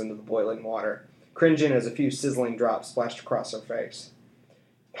spices into the boiling water, cringing as a few sizzling drops splashed across her face.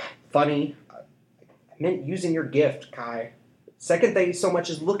 Funny. I meant using your gift, Kai. Second they so much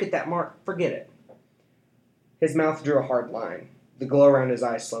as look at that mark, forget it. His mouth drew a hard line, the glow around his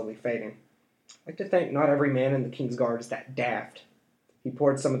eyes slowly fading. I like to think not every man in the King's Guard is that daft. He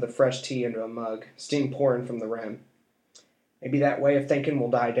poured some of the fresh tea into a mug, steam pouring from the rim. Maybe that way of thinking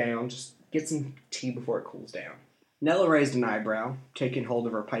will die down. Just get some tea before it cools down. Nella raised an eyebrow, taking hold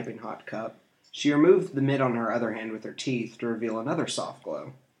of her piping hot cup. She removed the mitt on her other hand with her teeth to reveal another soft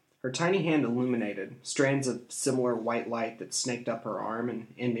glow. Her tiny hand illuminated, strands of similar white light that snaked up her arm and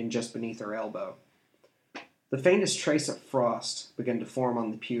ending just beneath her elbow. The faintest trace of frost began to form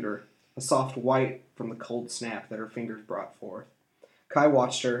on the pewter, a soft white from the cold snap that her fingers brought forth. Kai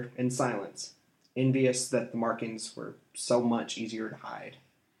watched her in silence, envious that the markings were so much easier to hide.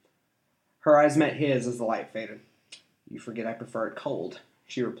 Her eyes met his as the light faded. You forget I prefer it cold,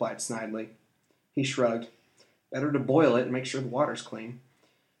 she replied snidely. He shrugged. Better to boil it and make sure the water's clean.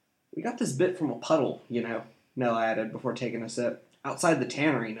 We got this bit from a puddle, you know, Nella added before taking a sip. Outside the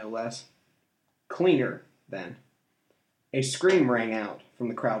tannery, no less. Cleaner, then. A scream rang out from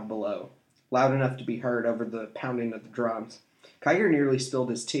the crowd below, loud enough to be heard over the pounding of the drums. Kiger nearly spilled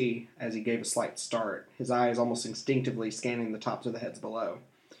his tea as he gave a slight start, his eyes almost instinctively scanning the tops of the heads below.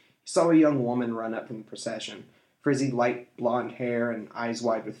 He saw a young woman run up from the procession, frizzy light blonde hair and eyes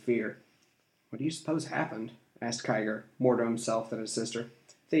wide with fear. What do you suppose happened? Asked Kiger, more to himself than his sister.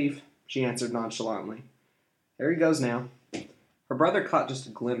 Thief, she answered nonchalantly. There he goes now. Her brother caught just a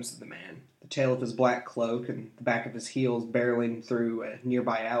glimpse of the man, the tail of his black cloak and the back of his heels barreling through a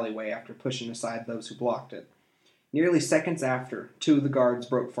nearby alleyway after pushing aside those who blocked it. Nearly seconds after, two of the guards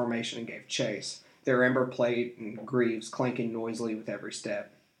broke formation and gave chase, their ember plate and greaves clanking noisily with every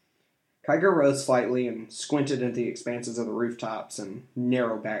step. Kiger rose slightly and squinted into the expanses of the rooftops and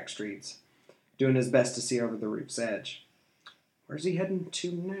narrow back streets, doing his best to see over the roof's edge. Where's he heading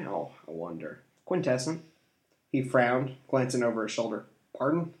to now, I wonder? Of Quintessent. He frowned, glancing over his shoulder.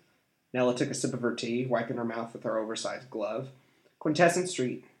 Pardon? Nella took a sip of her tea, wiping her mouth with her oversized glove. Quintessent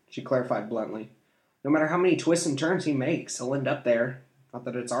Street, she clarified bluntly. No matter how many twists and turns he makes, he'll end up there. Not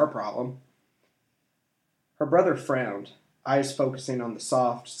that it's our problem. Her brother frowned, eyes focusing on the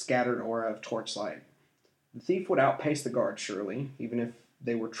soft, scattered aura of torchlight. The thief would outpace the guard, surely, even if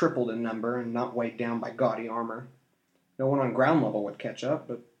they were tripled in number and not weighed down by gaudy armor. No one on ground level would catch up,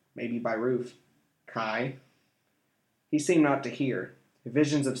 but maybe by roof. Kai? He seemed not to hear,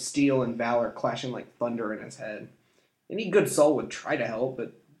 visions of steel and valor clashing like thunder in his head. Any good soul would try to help,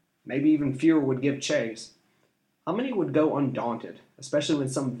 but maybe even fewer would give chase. How many would go undaunted, especially when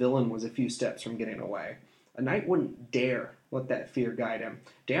some villain was a few steps from getting away? A knight wouldn't dare let that fear guide him.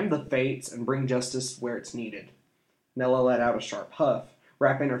 Damn the fates and bring justice where it's needed. Nella let out a sharp huff,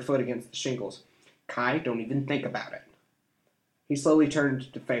 rapping her foot against the shingles. Kai, don't even think about it. He slowly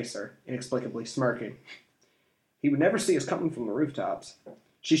turned to face her, inexplicably smirking. He would never see us coming from the rooftops.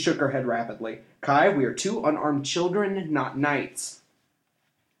 She shook her head rapidly. Kai, we are two unarmed children, not knights.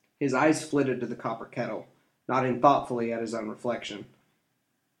 His eyes flitted to the copper kettle, nodding thoughtfully at his own reflection.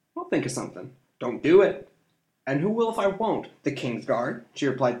 I'll think of something. Don't do it. And who will if I won't? The King's Guard, she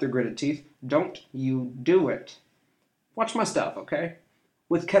replied through gritted teeth. Don't you do it. Watch my stuff, okay?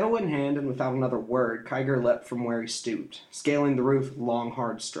 With kettle in hand and without another word, Kiger leapt from where he stooped, scaling the roof with long,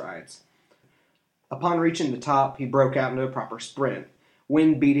 hard strides. Upon reaching the top, he broke out into a proper sprint,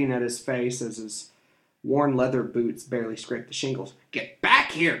 wind beating at his face as his worn leather boots barely scraped the shingles. Get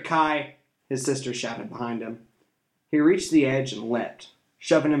back here, Kai! His sister shouted behind him. He reached the edge and leapt,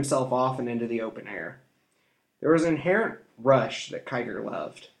 shoving himself off and into the open air. There was an inherent rush that Kiger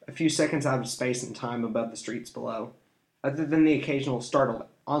loved, a few seconds out of space and time above the streets below. Other than the occasional startled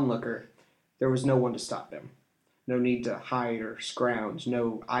onlooker, there was no one to stop him. No need to hide or scrounge,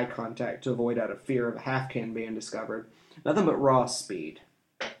 no eye contact to avoid out of fear of a halfkin being discovered. Nothing but raw speed.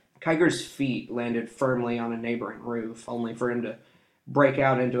 Kiger's feet landed firmly on a neighboring roof, only for him to break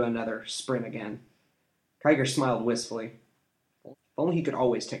out into another sprint again. Kiger smiled wistfully. If only he could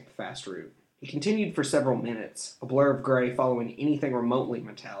always take the fast route. He continued for several minutes, a blur of gray following anything remotely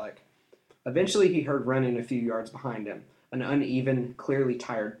metallic. Eventually he heard running a few yards behind him, an uneven, clearly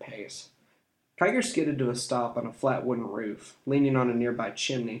tired pace. Kiger skidded to a stop on a flat wooden roof, leaning on a nearby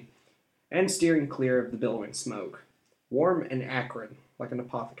chimney, and steering clear of the billowing smoke. Warm and acrid, like an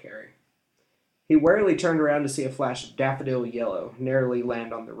apothecary. He warily turned around to see a flash of daffodil yellow narrowly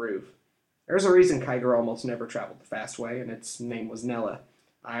land on the roof. There's a reason Kiger almost never traveled the fast way, and its name was Nella.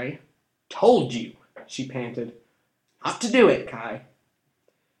 I told you, she panted. Not to do it, Kai.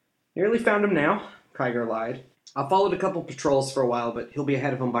 Nearly found him now, Kiger lied. I followed a couple patrols for a while, but he'll be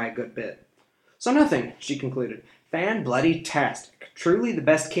ahead of him by a good bit. So nothing, she concluded. Fan-bloody-tastic. Truly the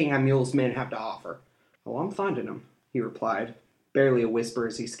best king Amul's men have to offer. Oh, I'm finding him, he replied, barely a whisper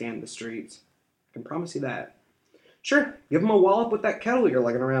as he scanned the streets. I can promise you that. Sure, give him a wallop with that kettle you're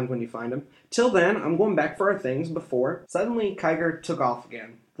lugging around when you find him. Till then, I'm going back for our things before... Suddenly, Kiger took off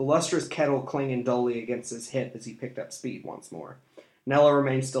again, the lustrous kettle clinging dully against his hip as he picked up speed once more. Nella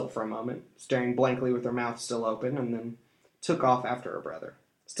remained still for a moment, staring blankly with her mouth still open, and then took off after her brother,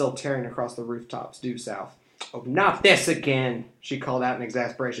 still tearing across the rooftops due south. Oh, not this again, she called out in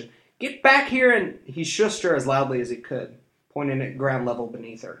exasperation. Get back here, and he shushed her as loudly as he could, pointing at ground level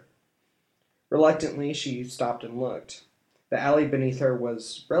beneath her. Reluctantly, she stopped and looked. The alley beneath her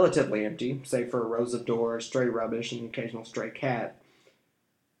was relatively empty, save for rows of doors, stray rubbish, and the occasional stray cat.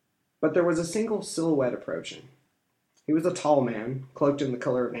 But there was a single silhouette approaching. He was a tall man, cloaked in the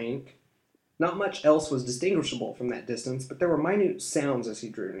color of ink. Not much else was distinguishable from that distance, but there were minute sounds as he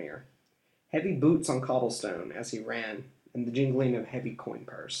drew near. Heavy boots on cobblestone as he ran, and the jingling of heavy coin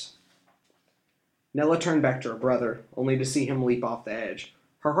purse. Nella turned back to her brother, only to see him leap off the edge.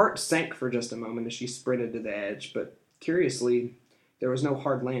 Her heart sank for just a moment as she sprinted to the edge, but curiously, there was no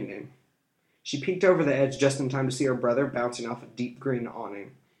hard landing. She peeked over the edge just in time to see her brother bouncing off a deep green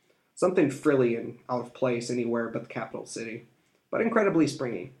awning. Something frilly and out of place anywhere but the capital city, but incredibly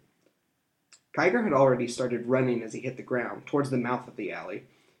springy. Kiger had already started running as he hit the ground, towards the mouth of the alley.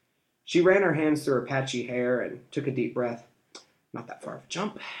 She ran her hands through her patchy hair and took a deep breath. Not that far of a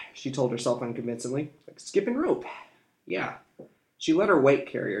jump, she told herself unconvincingly. Like skipping rope. Yeah. She let her weight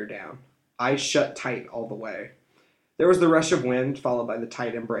carry her down, eyes shut tight all the way. There was the rush of wind, followed by the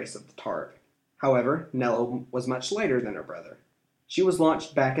tight embrace of the tarp. However, Nella was much lighter than her brother. She was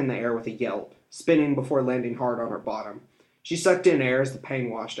launched back in the air with a yelp, spinning before landing hard on her bottom. She sucked in air as the pain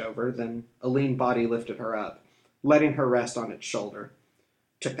washed over, then a lean body lifted her up, letting her rest on its shoulder.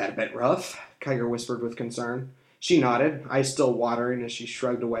 Took that a bit rough, Kiger whispered with concern. She nodded, eyes still watering as she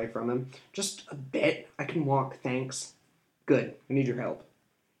shrugged away from him. Just a bit. I can walk, thanks. Good. I need your help.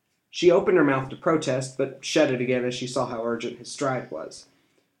 She opened her mouth to protest, but shut it again as she saw how urgent his stride was.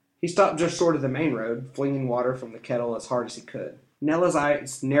 He stopped just short of the main road, flinging water from the kettle as hard as he could. Nella's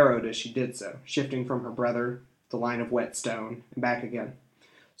eyes narrowed as she did so, shifting from her brother, the line of wet stone, and back again.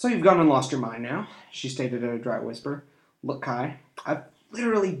 So you've gone and lost your mind now, she stated in a dry whisper. Look, Kai, I've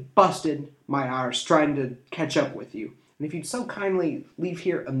literally busted my arse trying to catch up with you, and if you'd so kindly leave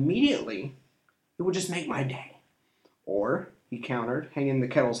here immediately, it would just make my day. Or, he countered, hanging the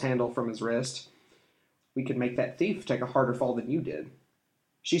kettle's handle from his wrist, we could make that thief take a harder fall than you did.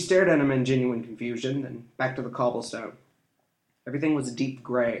 She stared at him in genuine confusion, then back to the cobblestone. Everything was a deep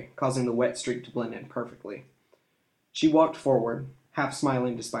gray, causing the wet streak to blend in perfectly. She walked forward, half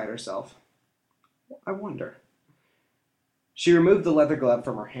smiling despite herself. I wonder. She removed the leather glove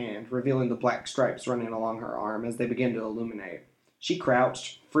from her hand, revealing the black stripes running along her arm as they began to illuminate. She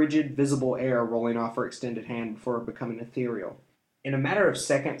crouched, frigid, visible air rolling off her extended hand before becoming ethereal. In a matter of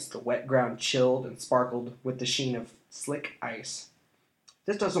seconds, the wet ground chilled and sparkled with the sheen of slick ice.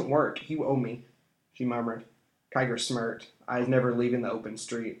 This doesn't work. You owe me, she murmured. Kiger smirked, eyes never leaving the open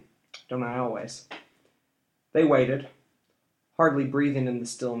street. Don't I always? They waited, hardly breathing in the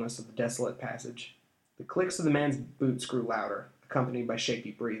stillness of the desolate passage. The clicks of the man's boots grew louder, accompanied by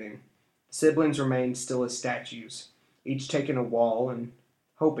shaky breathing. The siblings remained still as statues, each taking a wall and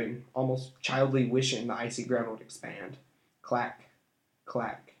hoping, almost childly wishing, the icy ground would expand. Clack,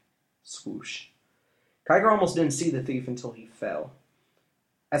 clack, swoosh. Kiger almost didn't see the thief until he fell.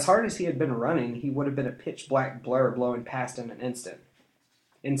 As hard as he had been running, he would have been a pitch-black blur blowing past in an instant.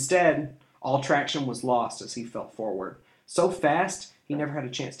 Instead, all traction was lost as he fell forward. So fast, he never had a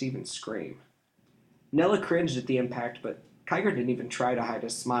chance to even scream. Nella cringed at the impact, but Kiger didn't even try to hide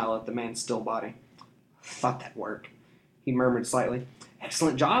his smile at the man's still body. Thought that'd work, he murmured slightly.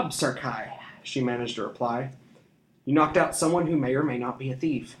 Excellent job, Sir Kai, she managed to reply. You knocked out someone who may or may not be a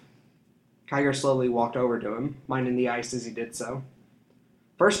thief. Kiger slowly walked over to him, minding the ice as he did so.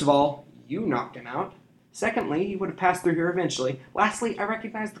 First of all, you knocked him out. Secondly, he would have passed through here eventually. Lastly, I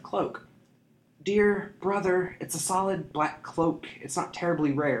recognize the cloak. Dear brother, it's a solid black cloak. It's not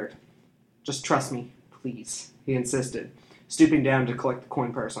terribly rare. Just trust me, please, he insisted, stooping down to collect the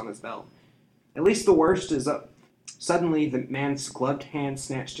coin purse on his belt. At least the worst is up. Suddenly, the man's gloved hand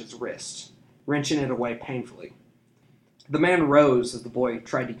snatched his wrist, wrenching it away painfully. The man rose as the boy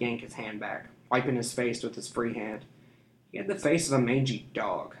tried to yank his hand back, wiping his face with his free hand. He had the face of a mangy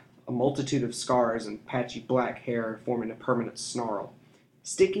dog, a multitude of scars and patchy black hair forming a permanent snarl.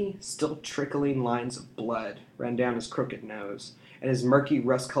 Sticky, still trickling lines of blood ran down his crooked nose, and his murky,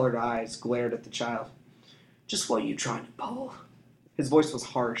 rust-colored eyes glared at the child. Just what are you trying to pull? His voice was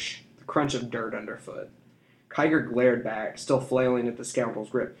harsh, the crunch of dirt underfoot. Kiger glared back, still flailing at the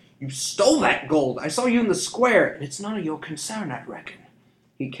scoundrel's grip. You stole that gold! I saw you in the square, and it's none of your concern, I reckon,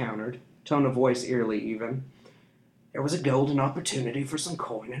 he countered, tone of voice eerily even. There was a golden opportunity for some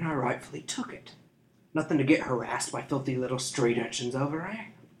coin, and I rightfully took it. Nothing to get harassed by filthy little street urchins over, eh?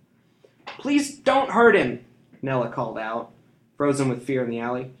 Please don't hurt him, Nella called out, frozen with fear in the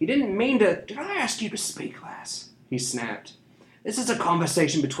alley. He didn't mean to... Did I ask you to speak, lass? He snapped. This is a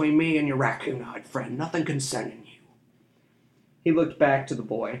conversation between me and your raccoon-eyed friend, nothing concerning you. He looked back to the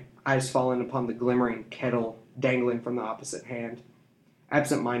boy, eyes falling upon the glimmering kettle dangling from the opposite hand.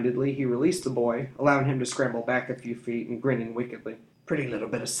 Absent-mindedly, he released the boy, allowing him to scramble back a few feet and grinning wickedly. Pretty little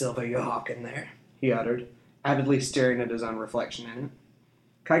bit of silver you're hawking there, he uttered, avidly staring at his own reflection in it.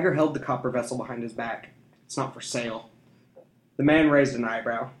 Kiger held the copper vessel behind his back. It's not for sale. The man raised an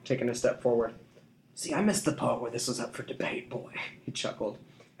eyebrow, taking a step forward. See, I missed the part where this was up for debate, boy, he chuckled.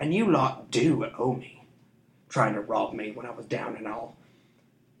 And you lot do owe me. Trying to rob me when I was down and all.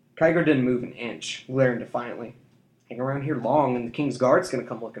 Kiger didn't move an inch, glaring defiantly. Hang around here long and the King's Guard's going to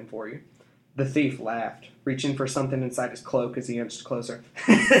come looking for you. The thief laughed, reaching for something inside his cloak as he inched closer.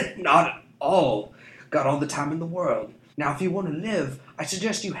 Not at all. Got all the time in the world. Now, if you want to live, I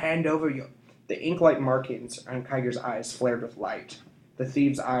suggest you hand over your... The ink-like markings on Kiger's eyes flared with light, the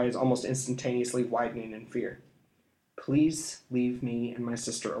thief's eyes almost instantaneously widening in fear. Please leave me and my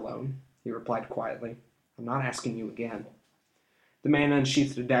sister alone, he replied quietly. I'm not asking you again. The man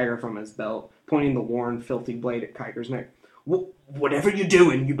unsheathed a dagger from his belt, pointing the worn, filthy blade at Kiger's neck. Whatever you're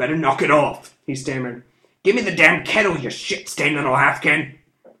doing, you better knock it off, he stammered. Give me the damn kettle, you shit-stained little halfkin.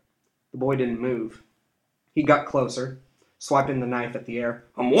 The boy didn't move. He got closer, swiping the knife at the air.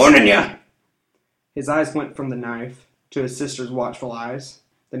 I'm warning you! His eyes went from the knife to his sister's watchful eyes,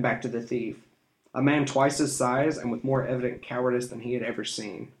 then back to the thief, a man twice his size and with more evident cowardice than he had ever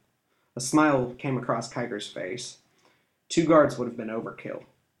seen. A smile came across Kiger's face. 2 guards would have been overkill.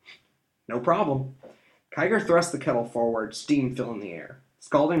 No problem. Kiger thrust the kettle forward, steam filling the air.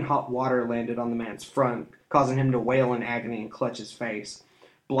 Scalding hot water landed on the man's front, causing him to wail in agony and clutch his face.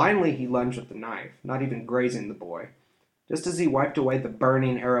 Blindly he lunged with the knife, not even grazing the boy. Just as he wiped away the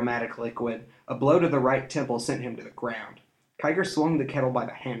burning, aromatic liquid, a blow to the right temple sent him to the ground. Kiger swung the kettle by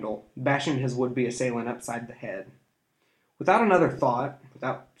the handle, bashing his would-be assailant upside the head. Without another thought,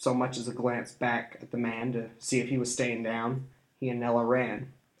 without so much as a glance back at the man to see if he was staying down, he and Nella ran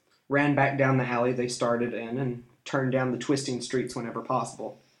back down the alley they started in, and turned down the twisting streets whenever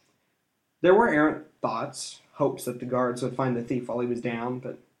possible. There were errant thoughts, hopes that the guards would find the thief while he was down,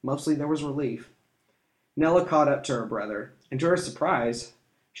 but mostly there was relief. Nella caught up to her brother, and to her surprise,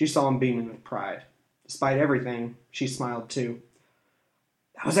 she saw him beaming with pride. Despite everything, she smiled too.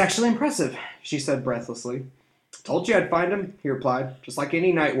 "That was actually impressive," she said breathlessly. "Told you I'd find him," he replied, "just like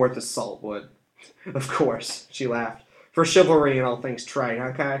any knight worth his salt would." "Of course," she laughed. "For chivalry and all things trite,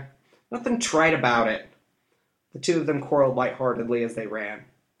 huh, Kai? Nothing trite about it." The two of them quarreled lightheartedly as they ran,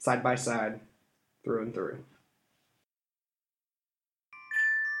 side by side, through and through.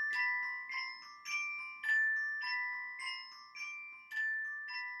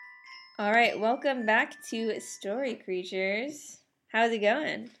 All right, welcome back to Story Creatures. How's it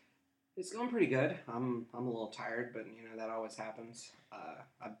going? It's going pretty good. I'm a little tired, but that always happens.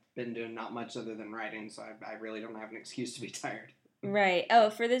 I've been doing not much other than writing, so I really don't have an excuse to be tired. Right. Oh,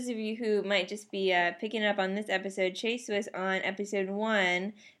 for those of you who might just be picking up on this episode, Chase was on episode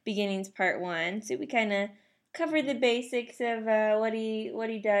 1, Beginnings Part 1. So we kind of covered the basics of what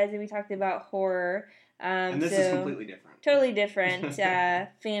he does, and we talked about horror. And this is completely different. Totally different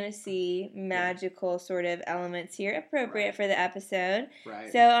fantasy, magical sort of elements here, appropriate for the episode.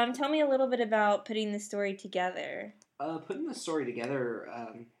 Right. So tell me a little bit about putting the story together. Putting the story together,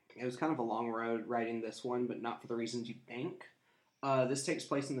 it was kind of a long road writing this one, but not for the reasons you think. This takes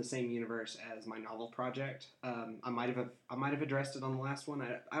place in the same universe as my novel project. I might have addressed it on the last one.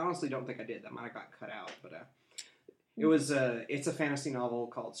 I honestly don't think I did. That might have got cut out, but it's a fantasy novel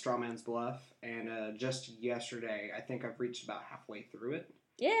called Strawman's Bluff, and just yesterday, I think I've reached about halfway through it.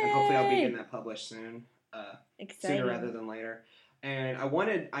 Yay! And hopefully I'll be getting that published soon. Exciting. Sooner rather than later. And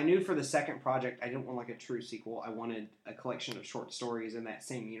I knew for the second project, I didn't want like a true sequel. I wanted a collection of short stories in that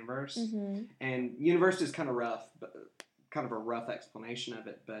same universe. Mm-hmm. And universe is kind of rough, but kind of a rough explanation of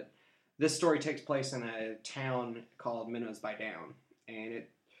it. But this story takes place in a town called Minnows by Down. And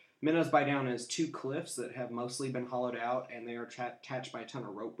Minnows by Down is 2 cliffs that have mostly been hollowed out, and they are attached by a ton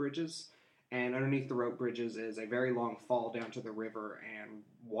of rope bridges. And underneath the rope bridges is a very long fall down to the river, and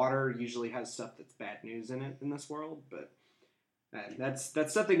water usually has stuff that's bad news in it in this world, but that's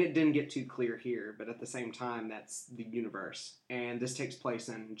something that didn't get too clear here, but at the same time, that's the universe. And this takes place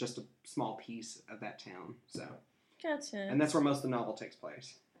in just a small piece of that town. So, gotcha. And that's where most of the novel takes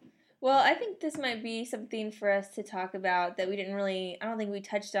place. Well, I think this might be something for us to talk about that I don't think we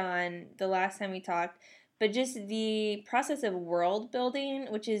touched on the last time we talked, but just the process of world building,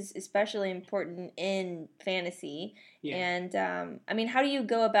 which is especially important in fantasy. Yeah. And, how do you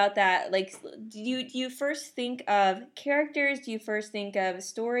go about that? Like, do you first think of characters? Do you first think of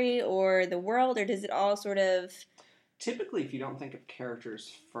story or the world? Or does it all sort of... Typically, if you don't think of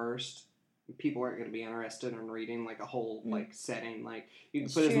characters first, people aren't going to be interested in reading like a whole setting. Like, you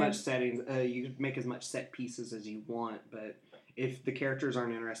can put as much settings, you can make as much set pieces as you want, but if the characters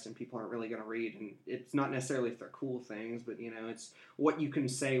aren't interesting, people aren't really going to read. And it's not necessarily if they're cool things, but it's what you can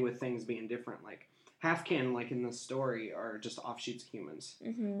say with things being different. Like halfkin, like in this story, are just offshoots of humans.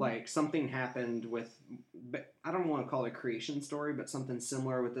 Mm-hmm. Like something happened with, I don't want to call it a creation story, but something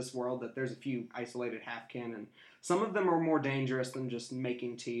similar with this world, that there's a few isolated halfkin, and some of them are more dangerous than just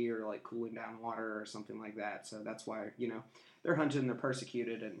making tea or like cooling down water or something like that. So that's why, they're hunted and they're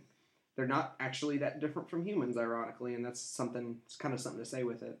persecuted, and they're not actually that different from humans, ironically, and that's kind of something to say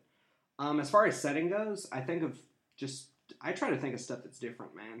with it. As far as setting goes, I try to think of stuff that's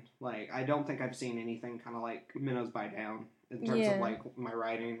different, man. Like, I don't think I've seen anything kind of like Minnows by Down in terms of like my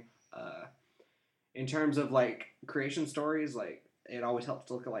writing. In terms of like creation stories, like it always helps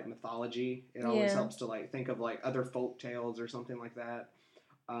to look at like mythology. It always helps to like think of like other folk tales or something like that.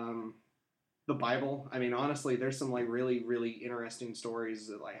 The Bible. I mean, honestly, there's some like really, really interesting stories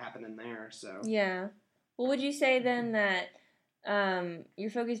that like happen in there. So yeah. Well, would you say then that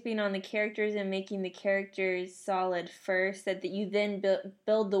your focus being on the characters and making the characters solid first, that you then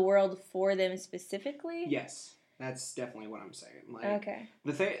build the world for them specifically? Yes, that's definitely what I'm saying. Like, okay.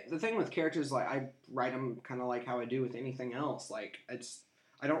 The thing with characters, like I write them kind of like how I do with anything else. Like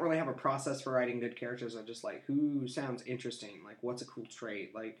I don't really have a process for writing good characters. I just like who sounds interesting. Like what's a cool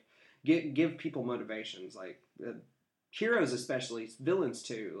trait. Like give people motivations, like heroes especially, villains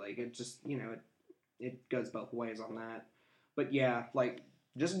too. Like it just it goes both ways on that. But yeah, like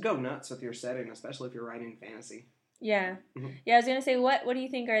just go nuts with your setting, especially if you're writing fantasy. Yeah. Yeah, I was going to say, what do you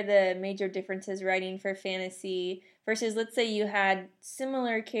think are the major differences writing for fantasy versus, let's say you had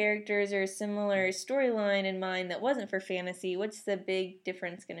similar characters or a similar storyline in mind that wasn't for fantasy? What's the big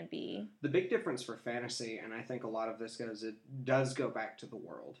difference going to be? The big difference for fantasy, and I think a lot of this does go back to the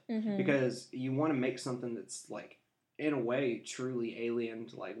world. Because you want to make something that's, like, in a way, truly alien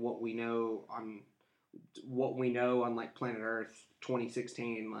to, like, what we know on like Planet Earth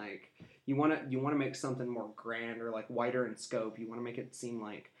 2016. Like you want to make something more grand or like wider in scope. You want to make it seem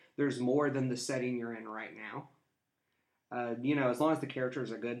like there's more than the setting you're in right now. As long as the characters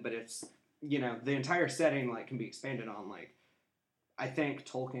are good, but it's the entire setting like can be expanded on. Like I think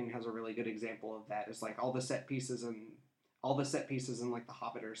Tolkien has a really good example of that. It's like all the set pieces in like The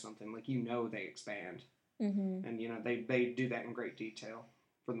Hobbit or something. Like they expand, and they do that in great detail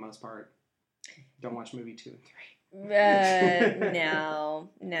for the most part. Don't watch movie 2 and 3. No.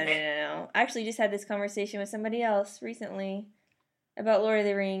 I actually just had this conversation with somebody else recently about Lord of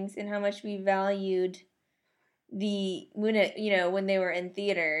the Rings and how much we valued when they were in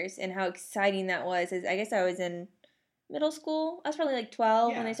theaters and how exciting that was. I guess I was in middle school. I was probably like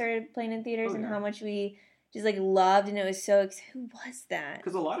 12 when they started playing in theaters, and how much we just like loved, and it was so who was that?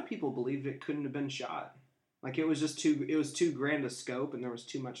 Because a lot of people believed it couldn't have been shot. Like, it was just too grand a scope, and there was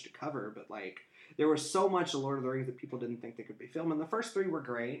too much to cover, but, like, there was so much of Lord of the Rings that people didn't think they could be filmed, and the first 3 were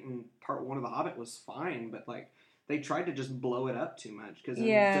great, and part 1 of The Hobbit was fine, but, like, they tried to just blow it up too much, because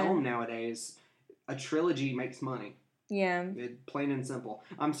in film nowadays, a trilogy makes money. Yeah. Plain and simple.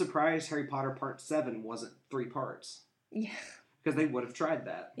 I'm surprised Harry Potter Part 7 wasn't 3 parts. Yeah. Because they would have tried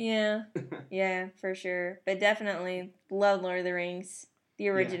that. Yeah. Yeah, for sure. But definitely love Lord of the Rings, the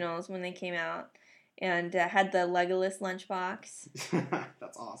originals, when they came out. And had the Legolas lunchbox.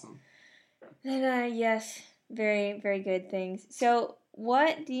 That's awesome. And yes, very, very good things. So,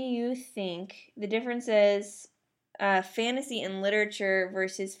 what do you think the difference is fantasy in literature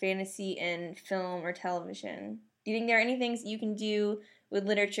versus fantasy in film or television? Do you think there are any things you can do with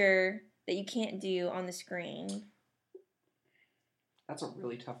literature that you can't do on the screen? That's a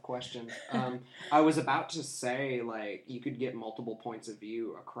really tough question. I was about to say, like, you could get multiple points of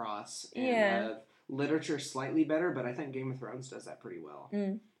view across. And, literature slightly better, but I think Game of Thrones does that pretty well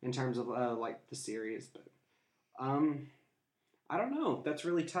in terms of like the series. But I don't know. That's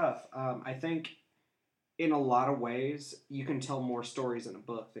really tough. I think in a lot of ways you can tell more stories in a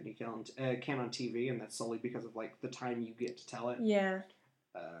book than you can on TV, and that's solely because of like the time you get to tell it. Yeah.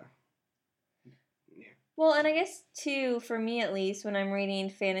 Yeah. Well, and I guess too, for me at least, when I'm reading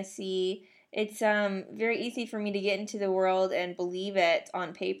fantasy, it's very easy for me to get into the world and believe it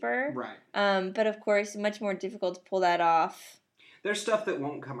on paper. Right. But of course, much more difficult to pull that off. There's stuff that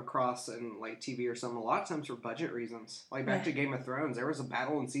won't come across in like TV or something. A lot of times for budget reasons. Like back to Game of Thrones, there was a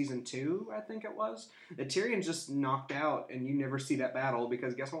battle in season 2, I think it was, that Tyrion just knocked out, and you never see that battle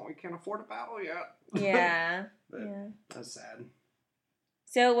because guess what? We can't afford a battle yet. Yeah. That's sad.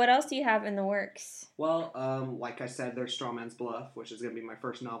 So what else do you have in the works? Well, like I said, there's Straw Man's Bluff, which is going to be my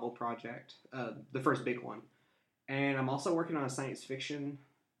first novel project, the first big one. And I'm also working on a science fiction-y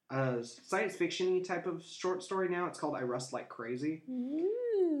type of short story now. It's called I Rust Like Crazy.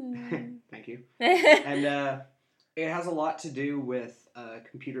 Thank you. And it has a lot to do with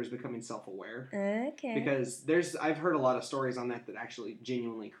computers becoming self-aware. Okay. Because I've heard a lot of stories on that actually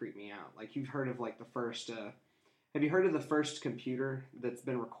genuinely creep me out. Like, you've heard of like the first... have you heard of the first computer that's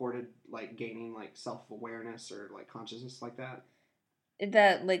been recorded, like, gaining, like, self-awareness or, like, consciousness like that?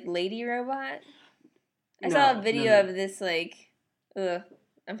 That, like, lady robot? I saw a video of this, like, I'm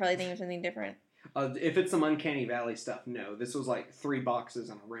probably thinking of something different. If it's some Uncanny Valley stuff, no. This was, like, 3 boxes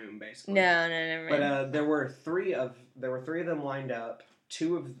in a room, basically. No, never mind. But there were three of them lined up.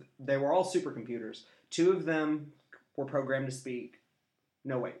 They were all supercomputers. 2 of them were programmed to speak.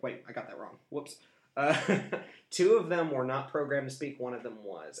 No, wait, I got that wrong. Whoops. 2 of them were not programmed to speak, 1 of them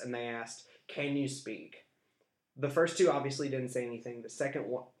was, and they asked, "Can you speak?" The first 2 obviously didn't say anything. The second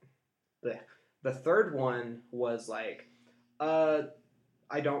one, the third one was like,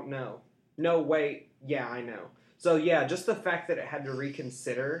 I don't know. No, wait, yeah, I know. So yeah, just the fact that it had to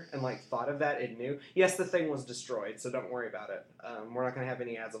reconsider and like thought of that, it knew. Yes, the thing was destroyed, so don't worry about it. We're not going to have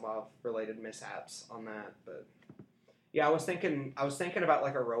any Asimov-related mishaps on that, but... Yeah, I was thinking about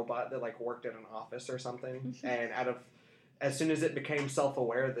like a robot that like worked at an office or something, and as soon as it became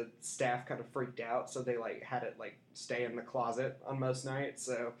self-aware, the staff kind of freaked out, so they like had it like stay in the closet on most nights.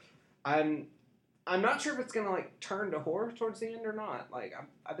 So I'm I'm not sure if it's gonna like turn to horror towards the end or not. Like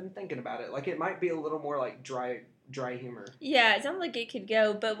I've been thinking about it. Like it might be a little more like dry humor. Yeah, it sounds like it could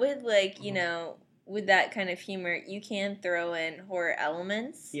go, but with like, you know, with that kind of humor, you can throw in horror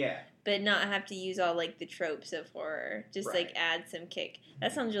elements. Yeah. But not have to use all like the tropes of horror. Just like add some kick.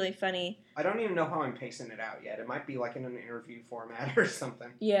 That sounds really funny. I don't even know how I'm pacing it out yet. It might be like in an interview format or something.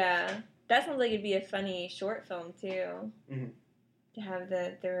 Yeah. That sounds like it'd be a funny short film too. Mm-hmm. To have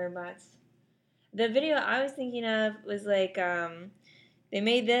the robots. The video I was thinking of was like they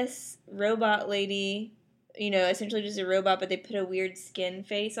made this robot lady, you know, essentially just a robot, but they put a weird skin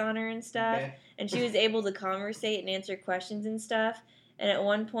face on her and stuff. Yeah. And she was able to conversate and answer questions and stuff. And at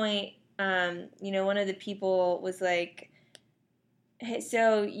one point, you know, one of the people was like, hey,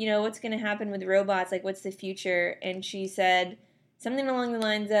 so, you know, what's going to happen with robots? Like, what's the future? And she said something along the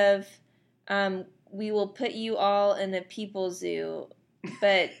lines of, we will put you all in a people zoo,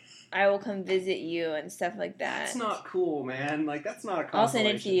 but I will come visit you and stuff like that. That's not cool, man. Like, that's not a consolation. I'll send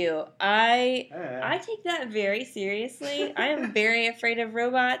it to you. I take that very seriously. I am very afraid of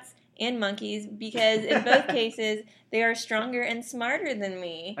robots and monkeys because in both cases they are stronger and smarter than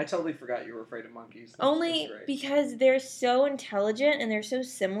me. I totally forgot you were afraid of monkeys. Only because they're so intelligent and they're so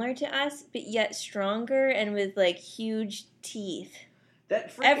similar to us, but yet stronger and with like huge teeth.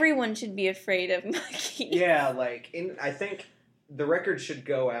 Everyone should be afraid of monkeys. Yeah, like I think the record should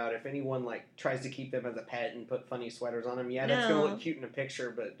go out if anyone like tries to keep them as a pet and put funny sweaters on them. Yeah, that's gonna look cute in a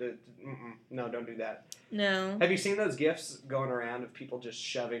picture, but no, don't do that. No. Have you seen those GIFs going around of people just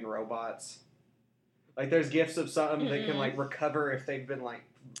shoving robots? Like, there's GIFs of something that can like recover if they've been like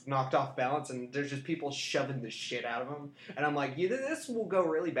knocked off balance, and there's just people shoving the shit out of them. And I'm like, this will go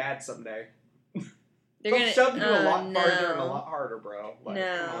really bad someday. They'll shove you a lot farther and a lot harder, bro. Like,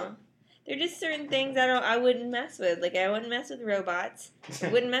 come on. There are just certain things I wouldn't mess with. Like, I wouldn't mess with robots. I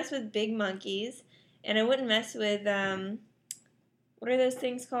wouldn't mess with big monkeys. And I wouldn't mess with, what are those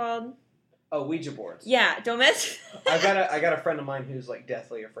things called? Oh, Ouija boards. Yeah, don't mess I got a friend of mine who's, like,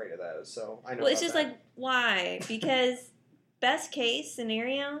 deathly afraid of those, so I know. Well, it's just that. Like, why? Because best case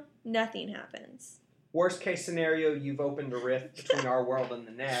scenario, nothing happens. Worst case scenario, you've opened a rift between our world and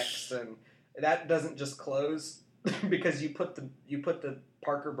the next, and that doesn't just close because you put the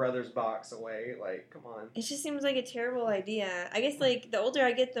Parker Brothers box away. Like, come on. It just seems like a terrible idea. I guess, like, the older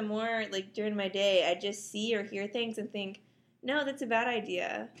I get, the more, like, during my day, I just see or hear things and think, no, that's a bad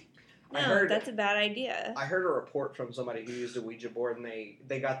idea. No, that's a bad idea. I heard a report from somebody who used a Ouija board, and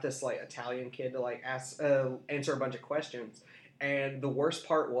they got this, like, Italian kid to, like, answer a bunch of questions. And the worst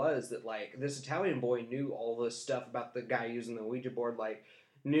part was that, like, this Italian boy knew all this stuff about the guy using the Ouija board, like,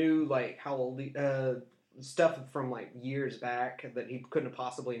 knew, like, how old stuff from, like, years back that he couldn't have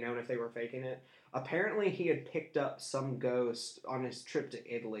possibly known if they were faking it. Apparently, he had picked up some ghost on his trip to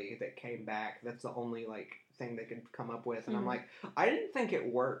Italy that came back. That's the only, like, thing they could come up with. And I'm like, I didn't think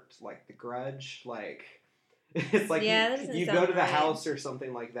it worked. Like, The Grudge, like, it's like you go to the house or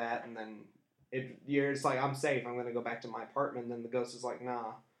something like that, and then you're just like, I'm safe. I'm going to go back to my apartment. And then the ghost is like,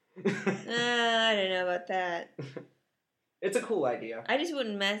 nah. I don't know about that. It's a cool idea. I just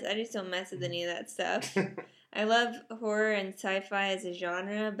don't mess with any of that stuff. I love horror and sci-fi as a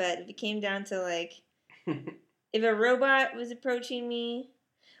genre, but if it came down to, like, if a robot was approaching me,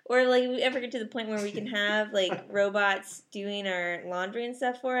 or, like, we ever get to the point where we can have, like, robots doing our laundry and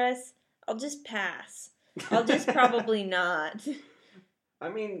stuff for us, I'll just pass. I'll just probably not. I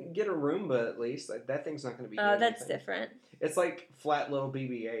mean, get a Roomba at least. Like, that thing's not going to be. Oh, that's different. It's like flat little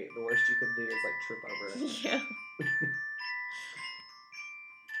BB-8. The worst you can do is, like, trip over it. Yeah.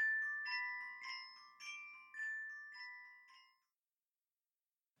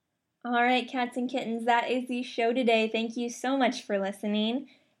 All right, cats and kittens, that is the show today. Thank you so much for listening.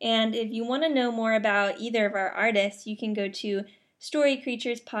 And if you want to know more about either of our artists, you can go to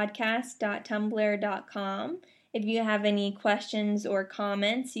storycreaturespodcast.tumblr.com. If you have any questions or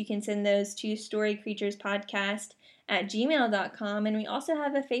comments, you can send those to storycreaturespodcast@gmail.com. And we also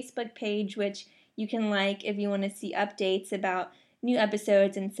have a Facebook page, which you can like if you want to see updates about new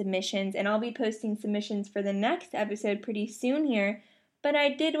episodes and submissions. And I'll be posting submissions for the next episode pretty soon here. But I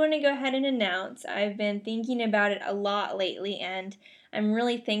did want to go ahead and announce I've been thinking about it a lot lately, and I'm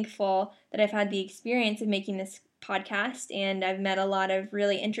really thankful that I've had the experience of making this podcast, and I've met a lot of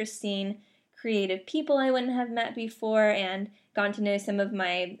really interesting, creative people I wouldn't have met before, and gotten to know some of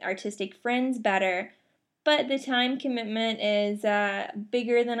my artistic friends better. But the time commitment is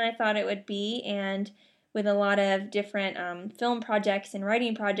bigger than I thought it would be, and with a lot of different film projects and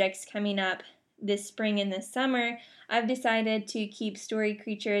writing projects coming up this spring and this summer, I've decided to keep Story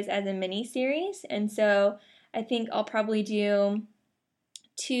Creatures as a mini-series, and so I think I'll probably do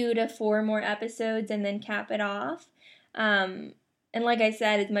 2 to 4 more episodes and then cap it off. And like I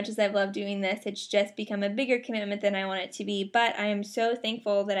said, as much as I've loved doing this, it's just become a bigger commitment than I want it to be. But I am so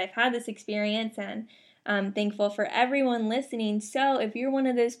thankful that I've had this experience, and I'm thankful for everyone listening. So if you're one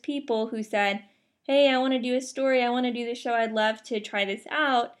of those people who said, hey, I want to do a story, I want to do the show, I'd love to try this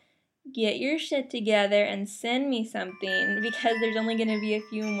out, get your shit together and send me something, because there's only going to be a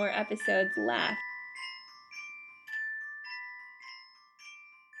few more episodes left.